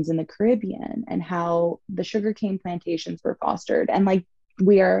Africans in the Caribbean and how the sugarcane plantations were fostered. And like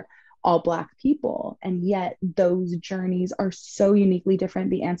we are all Black people, and yet those journeys are so uniquely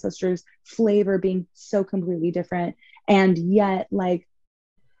different. The ancestors' flavor being so completely different. And yet, like,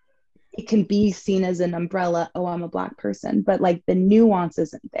 it can be seen as an umbrella, oh, I'm a Black person, but like the nuance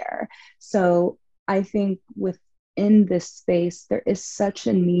isn't there. So I think within this space, there is such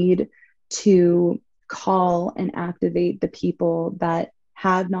a need to call and activate the people that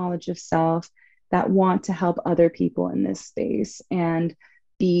have knowledge of self, that want to help other people in this space and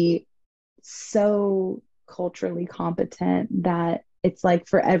be so culturally competent that it's like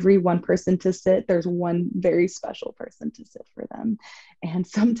for every one person to sit, there's one very special person to sit for them. And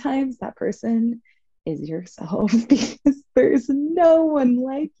sometimes that person is yourself because there's no one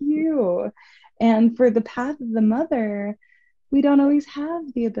like you. And for the path of the mother, we don't always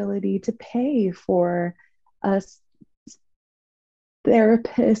have the ability to pay for a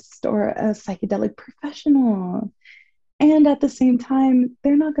therapist or a psychedelic professional. And at the same time,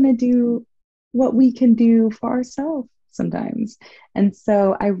 they're not going to do what we can do for ourselves sometimes. And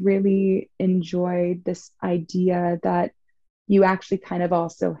so I really enjoyed this idea that you actually kind of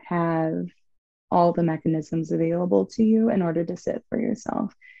also have all the mechanisms available to you in order to sit for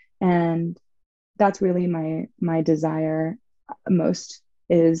yourself. And that's really my desire most,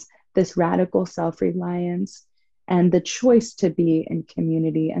 is this radical self-reliance and the choice to be in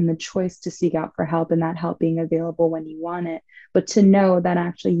community and the choice to seek out for help, and that help being available when you want it, but to know that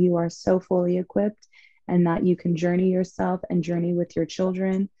actually you are so fully equipped and that you can journey yourself and journey with your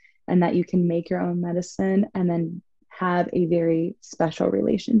children, and that you can make your own medicine and then have a very special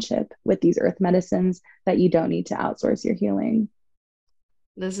relationship with these earth medicines, that you don't need to outsource your healing.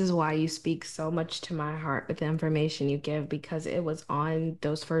 This is why you speak so much to my heart with the information you give, because it was on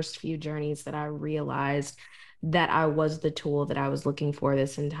those first few journeys that I realized that I was the tool that I was looking for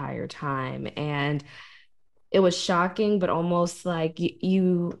this entire time. And it was shocking, but almost like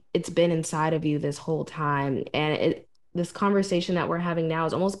it's been inside of you this whole time. And this conversation that we're having now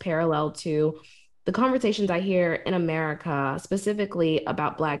is almost parallel to the conversations I hear in America, specifically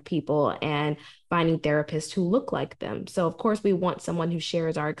about Black people and finding therapists who look like them. So, of course, we want someone who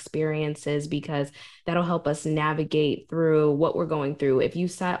shares our experiences because that'll help us navigate through what we're going through. If you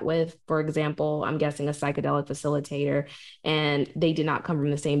sat with, for example, I'm guessing a psychedelic facilitator and they did not come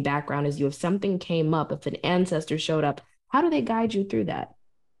from the same background as you, if something came up, if an ancestor showed up, how do they guide you through that?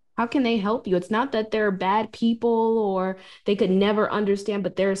 How can they help you? It's not that they're bad people or they could never understand,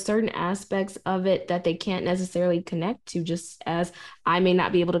 but there are certain aspects of it that they can't necessarily connect to, just as I may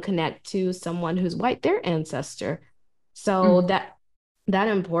not be able to connect to someone who's white, their ancestor. So Mm-hmm. that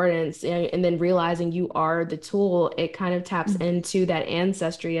importance and then realizing you are the tool, it kind of taps Mm-hmm. into that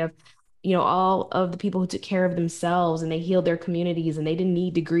ancestry of, you know, all of the people who took care of themselves and they healed their communities and they didn't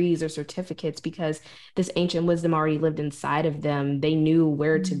need degrees or certificates because this ancient wisdom already lived inside of them. They knew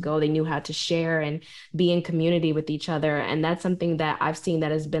where to go, they knew how to share and be in community with each other. And that's something that I've seen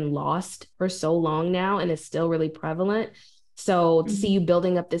that has been lost for so long now and is still really prevalent. So to see Mm-hmm. you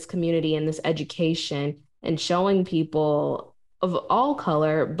building up this community and this education and showing people of all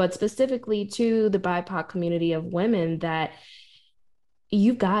color, but specifically to the BIPOC community of women, that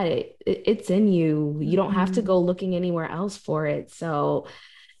you got it. It's in you. You don't have to Mm-hmm. go looking anywhere else for it. So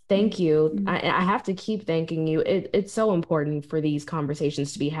thank you. Mm-hmm. I have to keep thanking you. It's so important for these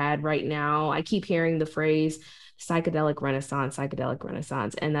conversations to be had right now. I keep hearing the phrase psychedelic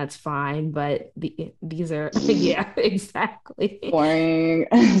renaissance, and that's fine. But these are, yeah, exactly. Boring.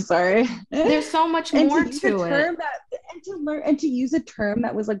 Sorry. There's so much And to more use a to it. term that, and to learn, and to use a term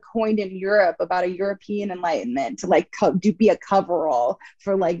that was like coined in Europe about a European enlightenment to like to be a coverall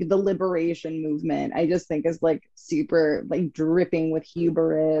for like the liberation movement, I just think is like super like dripping with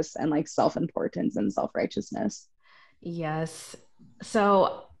hubris and like self-importance and self-righteousness. Yes.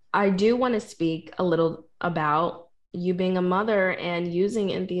 So I do want to speak a little about you being a mother and using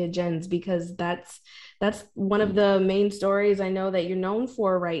entheogens, because that's one of the main stories I know that you're known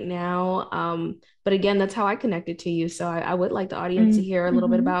for right now. But again, that's how I connected to you. So I would like the audience to hear a little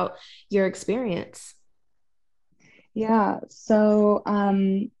bit Mm-hmm. about your experience. Yeah. So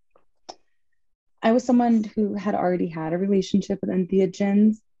I was someone who had already had a relationship with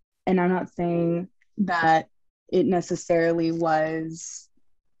entheogens, and I'm not saying that it necessarily was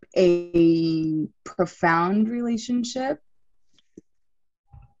a profound relationship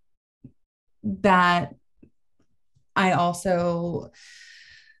that I also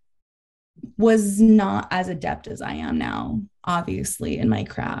was not as adept as I am now, obviously, in my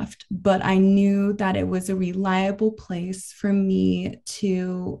craft, but I knew that it was a reliable place for me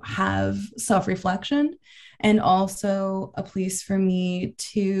to have self reflection and also a place for me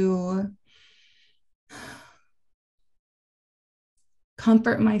to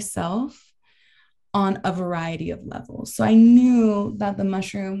comfort myself on a variety of levels. So I knew that the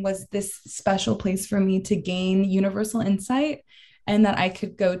mushroom was this special place for me to gain universal insight and that I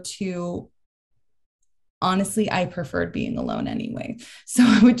could go to. Honestly, I preferred being alone anyway. So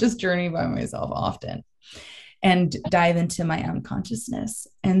I would just journey by myself often and dive into my unconsciousness.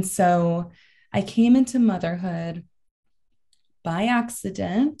 And so I came into motherhood by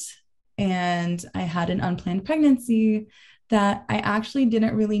accident and I had an unplanned pregnancy that I actually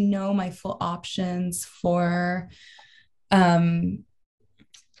didn't really know my full options for. um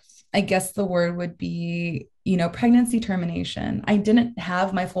I guess the word would be, pregnancy termination. I didn't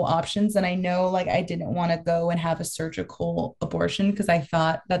have my full options. And I know like I didn't want to go and have a surgical abortion because I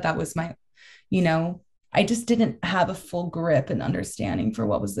thought that that was my, you know, I just didn't have a full grip and understanding for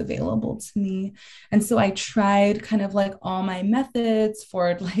what was available to me. And so I tried kind of like all my methods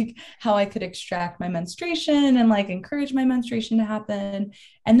for like how I could extract my menstruation and like encourage my menstruation to happen.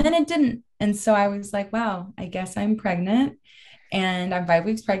 And then it didn't. And so I was like, wow, I guess I'm pregnant and I'm 5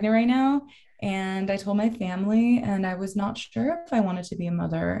 weeks pregnant right now. And I told my family, and I was not sure if I wanted to be a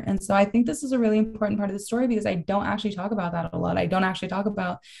mother. And so I think this is a really important part of the story because I don't actually talk about that a lot. I don't actually talk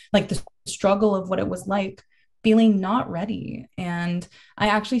about like the struggle of what it was like feeling not ready. And I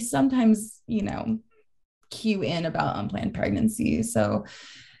actually sometimes, cue in about unplanned pregnancy. So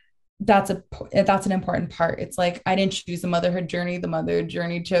that's an important part. It's like I didn't choose the motherhood journey, the mother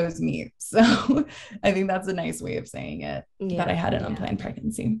journey chose me. So I think that's a nice way of saying it, that I Yeah, had an yeah. unplanned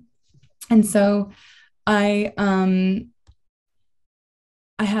pregnancy. And so I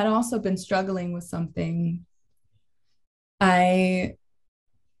I had also been struggling with something. I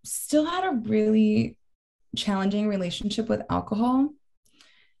still had a really challenging relationship with alcohol.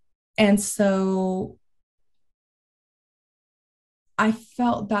 And so I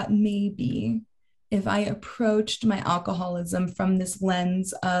felt that maybe if I approached my alcoholism from this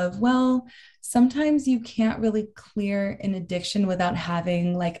lens of, well, sometimes you can't really clear an addiction without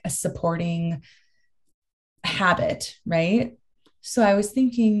having like a supporting habit, right? So I was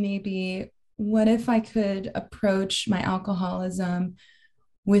thinking maybe, what if I could approach my alcoholism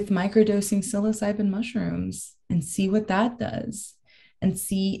with microdosing psilocybin mushrooms and see what that does and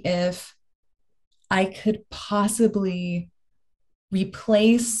see if I could possibly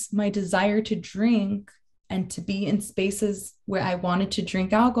replace my desire to drink and to be in spaces where I wanted to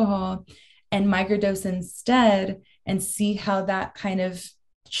drink alcohol and microdose instead and see how that kind of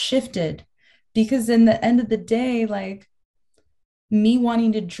shifted. Because in the end of the day, like me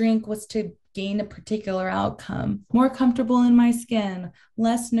wanting to drink was to gain a particular outcome, more comfortable in my skin,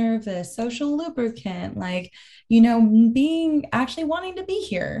 less nervous, social lubricant, like, being actually wanting to be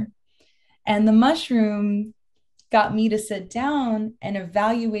here. And the mushroom got me to sit down and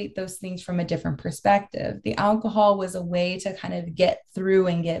evaluate those things from a different perspective. The alcohol was a way to kind of get through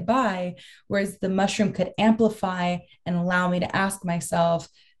and get by, whereas the mushroom could amplify and allow me to ask myself,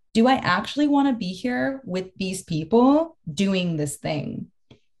 do I actually want to be here with these people doing this thing?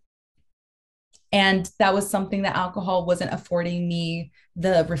 And that was something that alcohol wasn't affording me,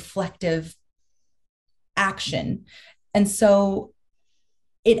 the reflective action. And so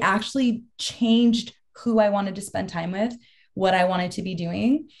it actually changed who I wanted to spend time with, what I wanted to be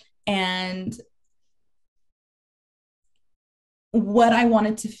doing, and what I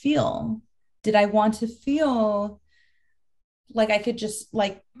wanted to feel. Did I want to feel like I could just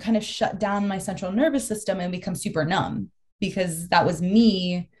like kind of shut down my central nervous system and become super numb? Because that was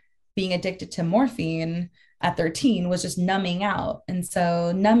me being addicted to morphine at 13, was just numbing out. And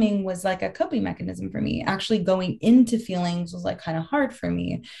so numbing was like a coping mechanism for me. Actually going into feelings was like kind of hard for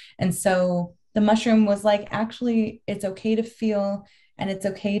me. And so the mushroom was like, actually, it's okay to feel and it's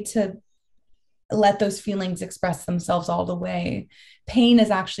okay to let those feelings express themselves all the way. Pain is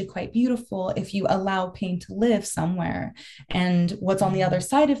actually quite beautiful if you allow pain to live somewhere. And what's on the other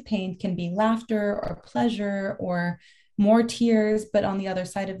side of pain can be laughter or pleasure or more tears. But on the other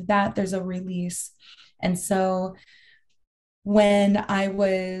side of that, there's a release. And so when I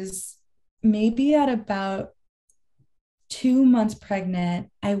was maybe at about 2 months pregnant,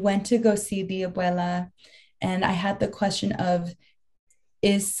 I went to go see the abuela and I had the question of,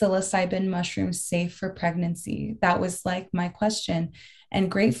 is psilocybin mushroom safe for pregnancy? That was like my question. And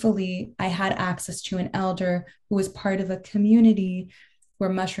gratefully, I had access to an elder who was part of a community where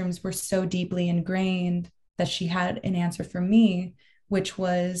mushrooms were so deeply ingrained that she had an answer for me, which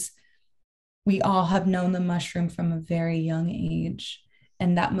was, we all have known the mushroom from a very young age,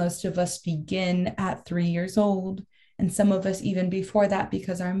 and that most of us begin at 3 years old. And some of us even before that,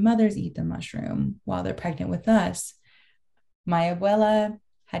 because our mothers eat the mushroom while they're pregnant with us. My abuela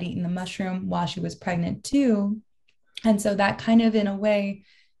had eaten the mushroom while she was pregnant too. And so that kind of, in a way,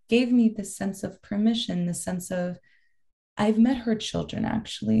 gave me this sense of permission, the sense of, I've met her children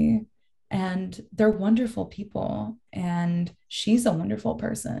actually, and they're wonderful people. And she's a wonderful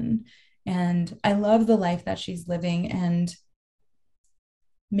person. And I love the life that she's living. And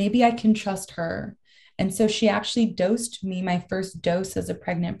maybe I can trust her. And so she actually dosed me my first dose as a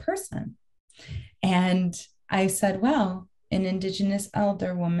pregnant person. And I said, wow, an Indigenous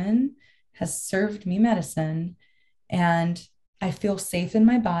elder woman has served me medicine, and I feel safe in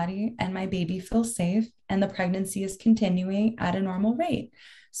my body, and my baby feels safe, and the pregnancy is continuing at a normal rate.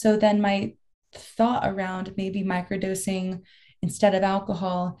 So then my thought around maybe microdosing instead of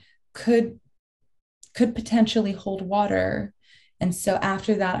alcohol could potentially hold water. And so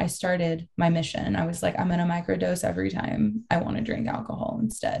after that, I started my mission. I was like, I'm going to microdose every time I want to drink alcohol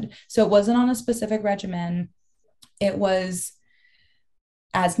instead. So it wasn't on a specific regimen, it was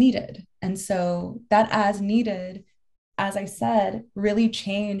as needed. And so that as needed, as I said, really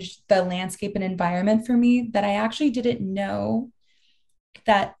changed the landscape and environment for me, that I actually didn't know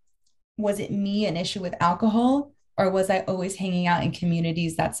that, was it me an issue with alcohol, or was I always hanging out in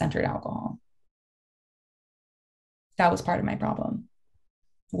communities that centered alcohol? That was part of my problem,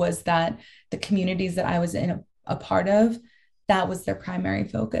 was that the communities that I was in a part of, that was their primary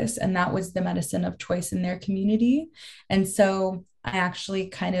focus, and that was the medicine of choice in their community. And so I actually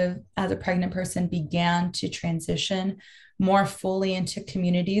kind of, as a pregnant person, began to transition more fully into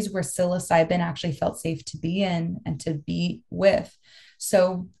communities where psilocybin actually felt safe to be in and to be with.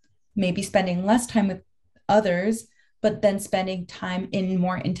 So maybe spending less time with others, but then spending time in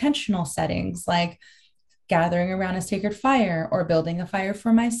more intentional settings, like gathering around a sacred fire, or building a fire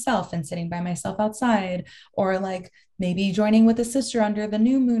for myself and sitting by myself outside, or like maybe joining with a sister under the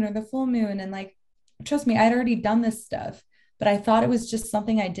new moon or the full moon. And like, trust me, I'd already done this stuff, but I thought it was just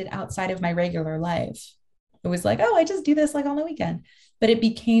something I did outside of my regular life. It was like, oh, I just do this like on the weekend. But it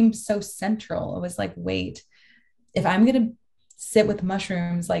became so central. It was like, wait, if I'm going to sit with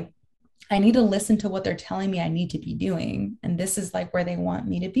mushrooms, like, I need to listen to what they're telling me I need to be doing. And this is like where they want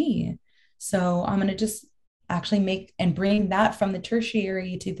me to be. So I'm going to just actually make and bring that from the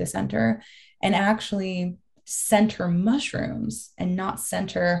tertiary to the center, and actually center mushrooms and not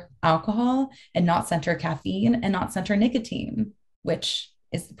center alcohol and not center caffeine and not center nicotine, which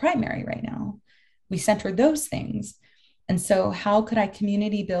is the primary right now. We center those things. And so, how could I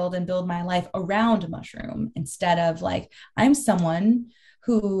community build and build my life around mushroom, instead of like, I'm someone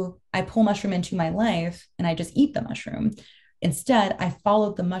who I pull mushroom into my life and I just eat the mushroom. Instead, I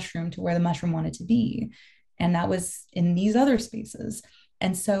followed the mushroom to where the mushroom wanted to be. And that was in these other spaces.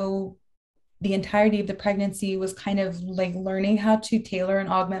 And so the entirety of the pregnancy was kind of like learning how to tailor and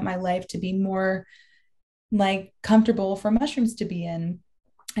augment my life to be more like comfortable for mushrooms to be in,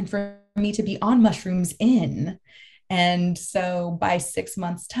 and for me to be on mushrooms in. And so by 6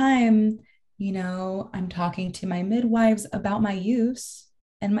 months' time, I'm talking to my midwives about my use,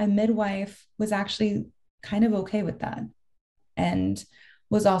 and my midwife was actually kind of okay with that, and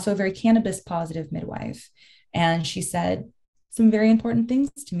was also a very cannabis positive midwife. And she said some very important things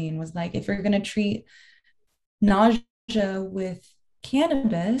to me, and was like, if you're going to treat nausea with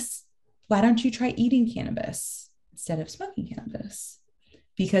cannabis, why don't you try eating cannabis instead of smoking cannabis?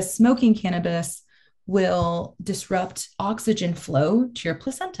 Because smoking cannabis will disrupt oxygen flow to your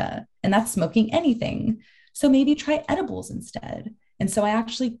placenta, and that's smoking anything. So maybe try edibles instead. And so I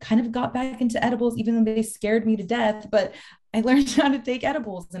actually kind of got back into edibles, even though they scared me to death. But I learned how to take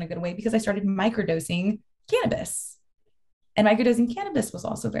edibles in a good way because I started microdosing cannabis. And microdosing cannabis was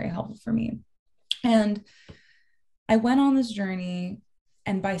also very helpful for me. And I went on this journey.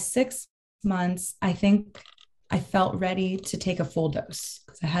 And by 6 months, I think I felt ready to take a full dose,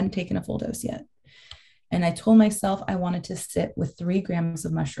 because I hadn't taken a full dose yet. And I told myself I wanted to sit with 3 grams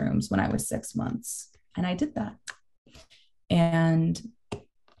of mushrooms when I was 6 months. And I did that. And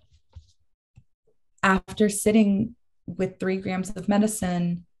after sitting with 3 grams of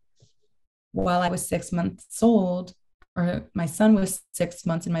medicine while I was 6 months old, or my son was 6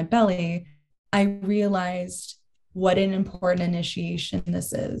 months in my belly, I realized what an important initiation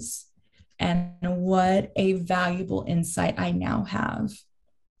this is, and what a valuable insight I now have.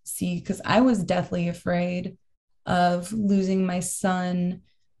 See, because I was deathly afraid of losing my son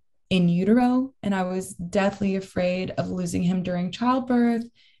in utero, and I was deathly afraid of losing him during childbirth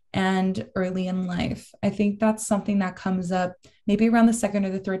and early in life. I think that's something that comes up maybe around the second or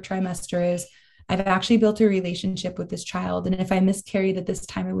the third trimester is I've actually built a relationship with this child. And if I miscarried at this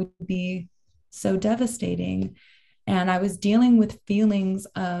time, it would be so devastating. And I was dealing with feelings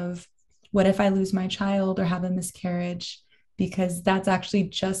of what if I lose my child or have a miscarriage? Because that's actually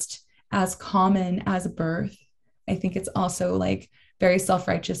just as common as birth. I think it's also like very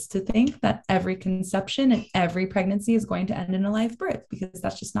self-righteous to think that every conception and every pregnancy is going to end in a live birth because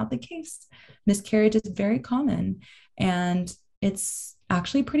that's just not the case. Miscarriage is very common and it's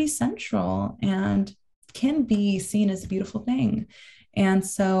actually pretty central and can be seen as a beautiful thing. And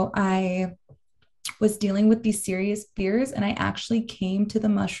so I was dealing with these serious fears and I actually came to the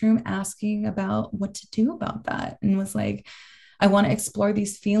mushroom asking about what to do about that and was like, I want to explore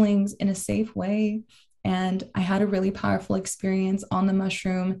these feelings in a safe way. And I had a really powerful experience on the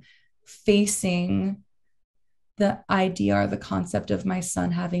mushroom facing the idea or the concept of my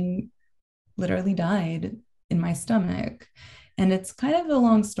son having literally died in my stomach. And it's kind of a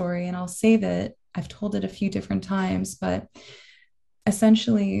long story, and I'll save it. I've told it a few different times, but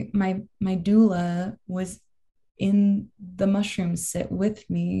essentially my doula was in the mushroom sit with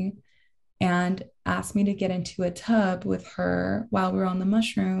me and asked me to get into a tub with her while we were on the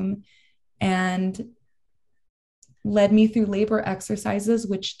mushroom and led me through labor exercises,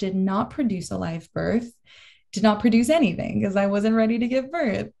 which did not produce a live birth, did not produce anything because I wasn't ready to give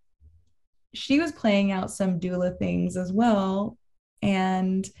birth. She was playing out some doula things as well.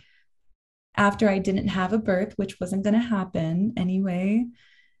 And after I didn't have a birth, which wasn't going to happen anyway,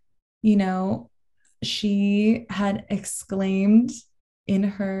 you know, she had exclaimed in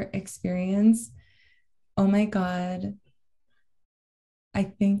her experience, "Oh my God, I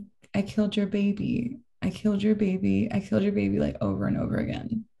think I killed your baby. I killed your baby. I killed your baby," like over and over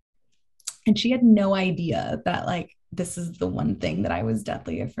again. And she had no idea that, like, this is the one thing that I was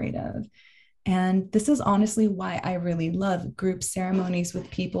deathly afraid of. And this is honestly why I really love group ceremonies with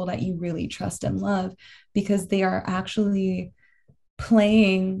people that you really trust and love, because they are actually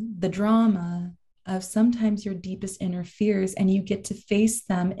playing the drama of sometimes your deepest inner fears, and you get to face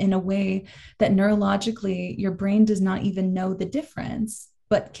them in a way that neurologically your brain does not even know the difference,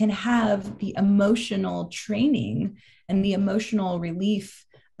 but can have the emotional training and the emotional relief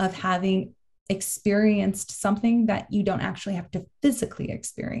of having experienced something that you don't actually have to physically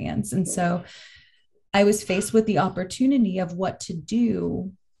experience. And so I was faced with the opportunity of what to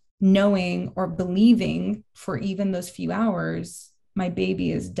do, knowing or believing for even those few hours my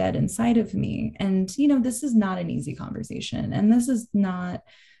baby is dead inside of me. And, this is not an easy conversation. And this is not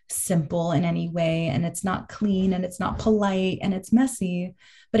simple in any way. And it's not clean and it's not polite and it's messy,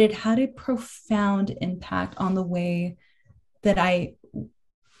 but it had a profound impact on the way that I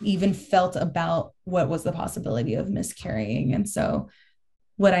even felt about what was the possibility of miscarrying. And so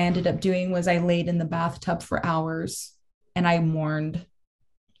what I ended up doing was I laid in the bathtub for hours and I mourned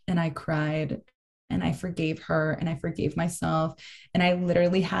and I cried and I forgave her and I forgave myself. And I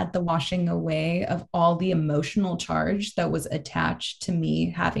literally had the washing away of all the emotional charge that was attached to me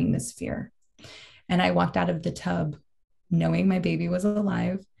having this fear. And I walked out of the tub knowing my baby was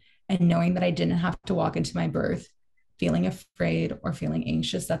alive and knowing that I didn't have to walk into my birth feeling afraid or feeling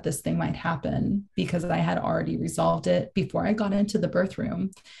anxious that this thing might happen because I had already resolved it before I got into the birth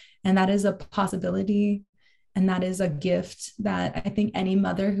room. And that is a possibility. And that is a gift that I think any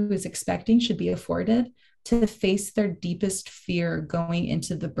mother who is expecting should be afforded, to face their deepest fear going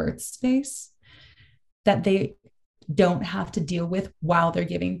into the birth space that they don't have to deal with while they're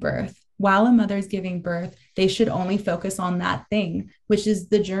giving birth. While a mother is giving birth, they should only focus on that thing, which is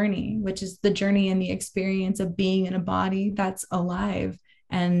the journey, and the experience of being in a body that's alive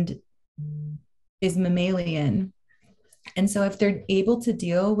and is mammalian. And so, if they're able to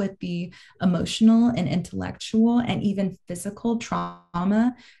deal with the emotional and intellectual and even physical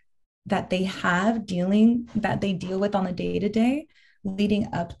trauma that they deal with on the day to day leading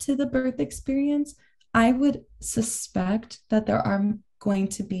up to the birth experience, I would suspect that there are going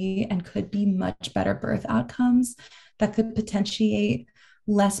to be and could be much better birth outcomes that could potentiate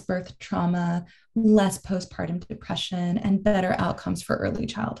less birth trauma, less postpartum depression, and better outcomes for early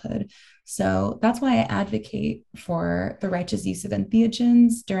childhood. So that's why I advocate for the righteous use of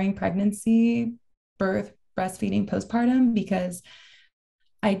entheogens during pregnancy, birth, breastfeeding, postpartum, because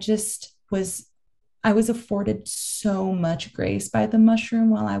I just was I was afforded so much grace by the mushroom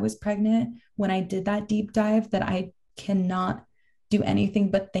while I was pregnant when I did that deep dive that I cannot do anything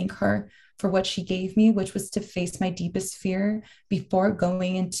but thank her for what she gave me, which was to face my deepest fear before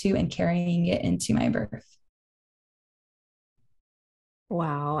going into and carrying it into my birth.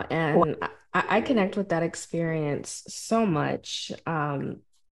 Wow. And I connect with that experience so much.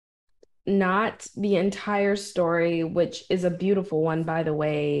 Not the entire story, which is a beautiful one, by the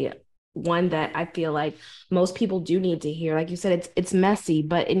way, one that I feel like most people do need to hear. Like you said, it's messy,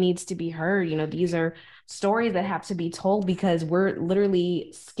 but it needs to be heard. You know, these are stories that have to be told because we're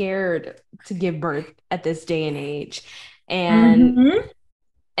literally scared to give birth at this day and age. And Mm-hmm.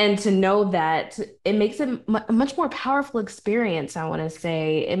 and to know that it makes it a much more powerful experience. I want to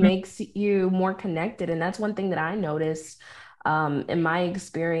say it makes you more connected, and that's one thing that I noticed in my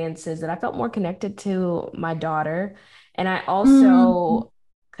experiences, that I felt more connected to my daughter, and I Mm-hmm. also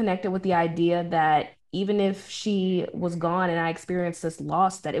connected with the idea that even if she was gone and I experienced this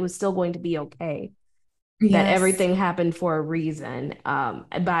loss, that it was still going to be okay, that Yes. everything happened for a reason.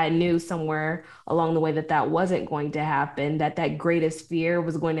 But I knew somewhere along the way that that wasn't going to happen, that that greatest fear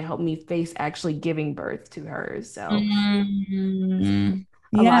was going to help me face actually giving birth to her. So Mm,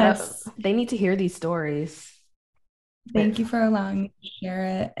 a lot of, yes. they need to hear these stories. But Thank you for allowing me to share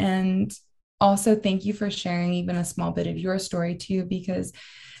it. And also thank you for sharing even a small bit of your story too, because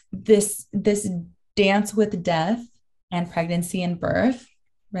this dance with death and pregnancy and birth,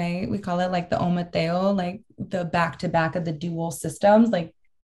 right? We call it like the omateo, like the back to back of the dual systems, like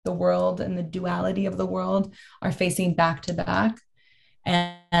the world and the duality of the world are facing back to back,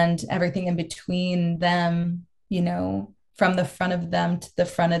 and everything in between them, from the front of them to the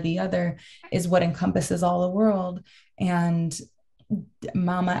front of the other is what encompasses all the world. And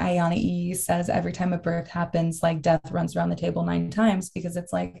Mama Ayana E says every time a birth happens, like death runs around the table 9 times, because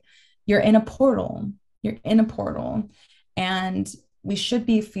it's like you're in a portal. You're in a portal. And we should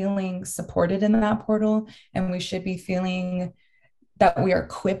be feeling supported in that portal. And we should be feeling that we are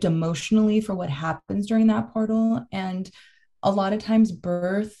equipped emotionally for what happens during that portal. And a lot of times,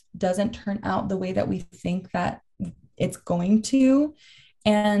 birth doesn't turn out the way that we think that it's going to.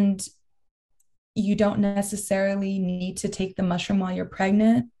 And you don't necessarily need to take the mushroom while you're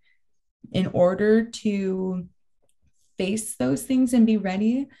pregnant in order to face those things and be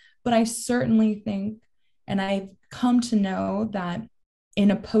ready. But I certainly think, and I've come to know that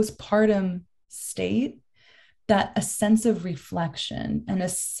in a postpartum state, that a sense of reflection and a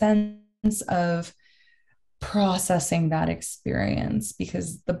sense of processing that experience,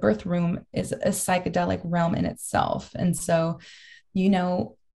 because the birth room is a psychedelic realm in itself. And so, you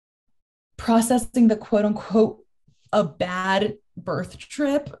know, processing the quote unquote a bad birth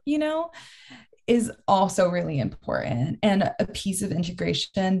trip, is also really important, and a piece of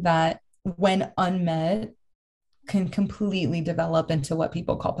integration that, when unmet, can completely develop into what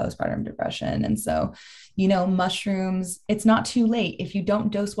people call postpartum depression. And so, mushrooms, it's not too late if you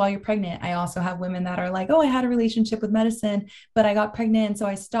don't dose while you're pregnant. I also have women that are like, oh, I had a relationship with medicine, but I got pregnant, so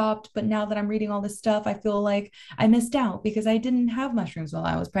I stopped. But now that I'm reading all this stuff, I feel like I missed out because I didn't have mushrooms while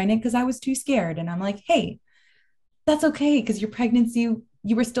I was pregnant because I was too scared. And I'm like, hey, that's okay, because your pregnancy,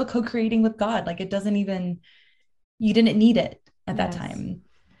 you were still co-creating with God. Like, it doesn't even, you didn't need it at that yes, time,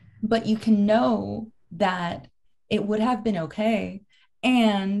 but you can know that it would have been okay,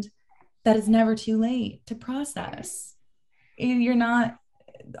 and that it's never too late to process. You're not,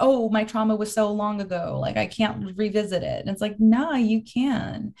 oh, my trauma was so long ago, like I can't revisit it. And it's like, nah, you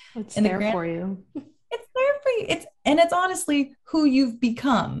can. it's In the there grand, for you. it's there for you. It's honestly who you've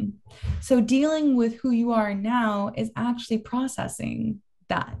become. So dealing with who you are now is actually processing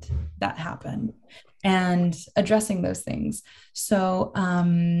that happened and addressing those things. So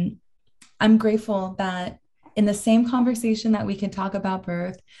I'm grateful that in the same conversation that we can talk about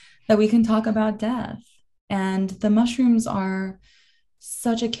birth, that we can talk about death. And the mushrooms are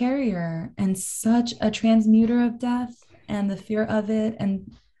such a carrier and such a transmuter of death and the fear of it.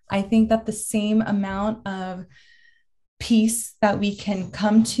 And I think that the same amount of peace that we can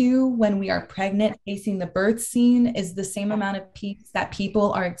come to when we are pregnant facing the birth scene is the same amount of peace that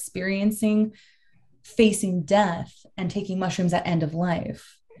people are experiencing facing death and taking mushrooms at end of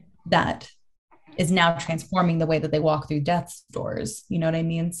life. That is now transforming the way that they walk through death's doors. You know what I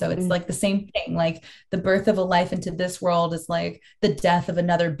mean? So it's like the same thing. Like the birth of a life into this world is like the death of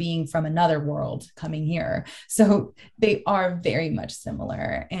another being from another world coming here. So they are very much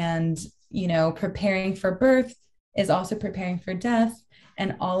similar. And, preparing for birth is also preparing for death.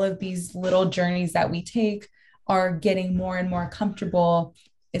 And all of these little journeys that we take are getting more and more comfortable,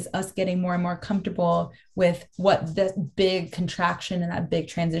 is us getting more and more comfortable with what the big contraction and that big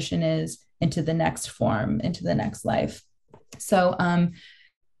transition is into the next form, into the next life. So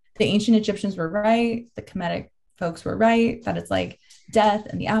the ancient Egyptians were right, the Kemetic folks were right, that it's like death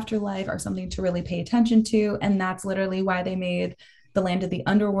and the afterlife are something to really pay attention to. And that's literally why they made the land of the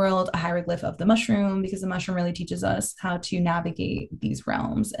underworld, a hieroglyph of the mushroom, because the mushroom really teaches us how to navigate these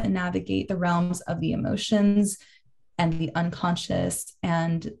realms and navigate the realms of the emotions and the unconscious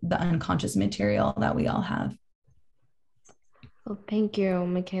material that we all have. Well, thank you,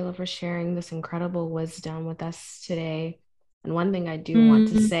 Mikaela, for sharing this incredible wisdom with us today. And one thing I do want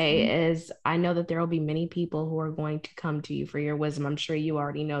to Mm-hmm. say is I know that there will be many people who are going to come to you for your wisdom. I'm sure you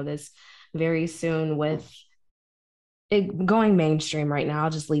already know this very soon with it going mainstream right now.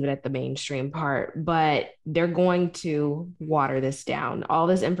 I'll just leave it at the mainstream part, but they're going to water this down. All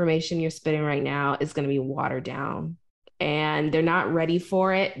this information you're spitting right now is going to be watered down and they're not ready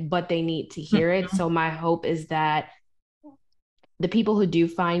for it, but they need to hear it. So my hope is that the people who do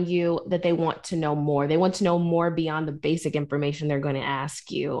find you, that they want to know more. They want to know more beyond the basic information they're going to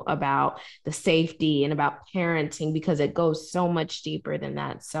ask you about the safety and about parenting, because it goes so much deeper than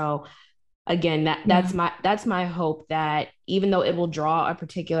that. So again, Yeah. that's my hope, that even though it will draw a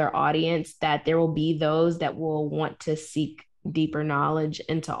particular audience, that there will be those that will want to seek deeper knowledge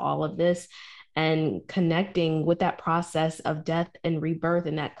into all of this and connecting with that process of death and rebirth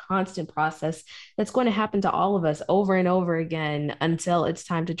and that constant process that's going to happen to all of us over and over again until it's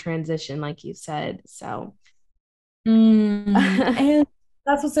time to transition, like you said. So And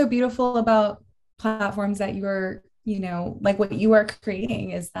that's what's so beautiful about platforms that you are, like what you are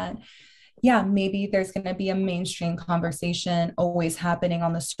creating is that, yeah, maybe there's going to be a mainstream conversation always happening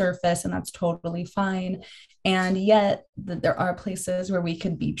on the surface, and that's totally fine. And yet, there are places where we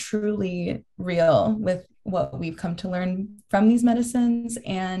could be truly real with what we've come to learn from these medicines,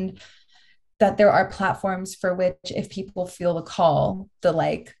 and that there are platforms for which, if people feel the call,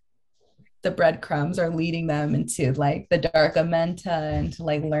 the breadcrumbs are leading them into like the dark amenta and to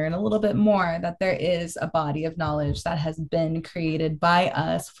like learn a little bit more, that there is a body of knowledge that has been created by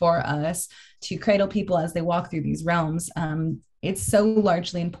us for us to cradle people as they walk through these realms. It's so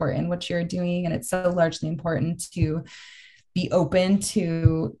largely important what you're doing, and it's so largely important to be open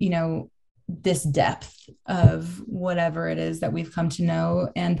to, this depth of whatever it is that we've come to know.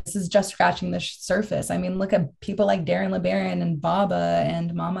 And this is just scratching the surface. I mean, look at people like Darren LeBaron and Baba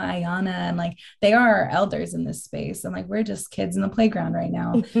and Mama Ayana, and like they are our elders in this space. And like we're just kids in the playground right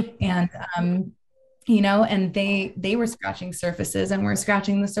now. And and they were scratching surfaces, and we're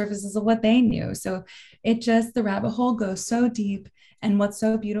scratching the surfaces of what they knew. So the rabbit hole goes so deep. And what's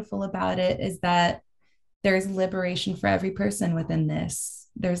so beautiful about it is that there's liberation for every person within this.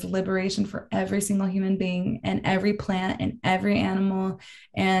 There's liberation for every single human being and every plant and every animal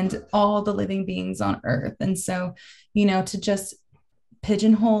and all the living beings on earth. And so, to just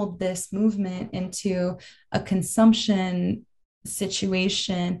pigeonhole this movement into a consumption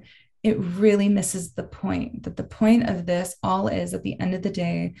situation, it really misses the point. That the point of this all is, at the end of the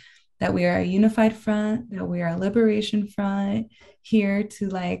day, that we are a unified front, that we are a liberation front here to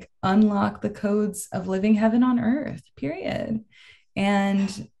like unlock the codes of living heaven on earth, period.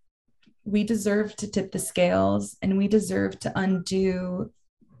 And we deserve to tip the scales, and we deserve to undo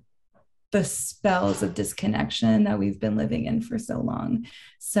the spells of disconnection that we've been living in for so long.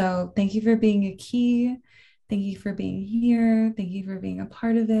 So thank you for being a key. Thank you for being here. Thank you for being a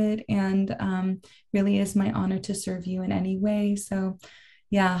part of it. And really is my honor to serve you in any way. So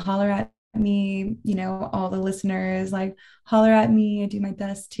yeah, holler at me, all the listeners, like holler at me. I do my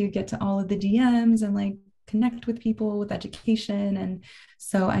best to get to all of the DMs and like connect with people with education. And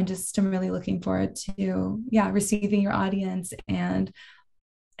so I'm really looking forward to, receiving your audience and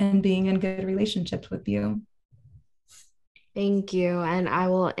being in good relationships with you. Thank you. And I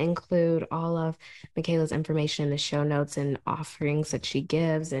will include all of Mikaela's information in the show notes and offerings that she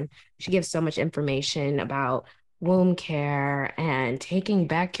gives. And she gives so much information about womb care and taking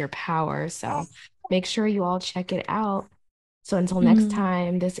back your power. So make sure you all check it out. So until next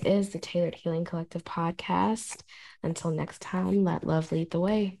time, this is the Tailored Healing Collective podcast. Until next time, let love lead the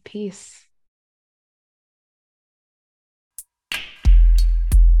way. Peace.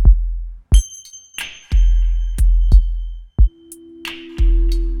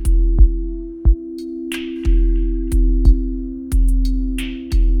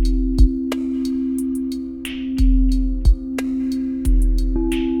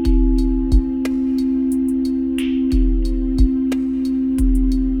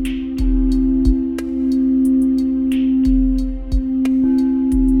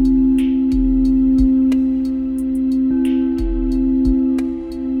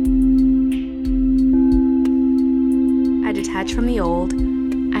 From the old,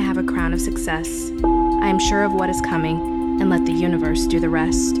 I have a crown of success. I am sure of what is coming, and let the universe do the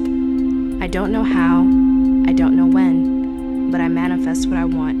rest. I don't know how, I don't know when, but I manifest what I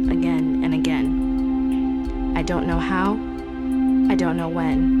want again and again. I don't know how, I don't know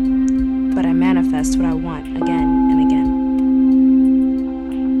when, but I manifest what I want again and again.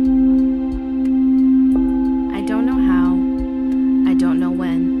 I don't know how, I don't know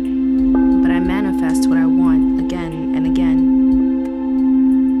when, but I manifest what I want again and again.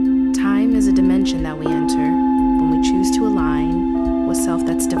 Time is a dimension that we enter when we choose to align with self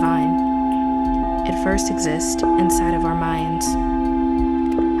that's divine. It first exists inside of our minds.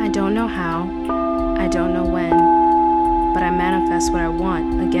 I don't know how, I don't know when, but I manifest what I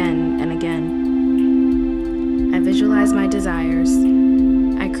want again and again. I visualize my desires.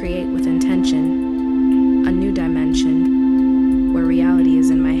 I create with intention a new dimension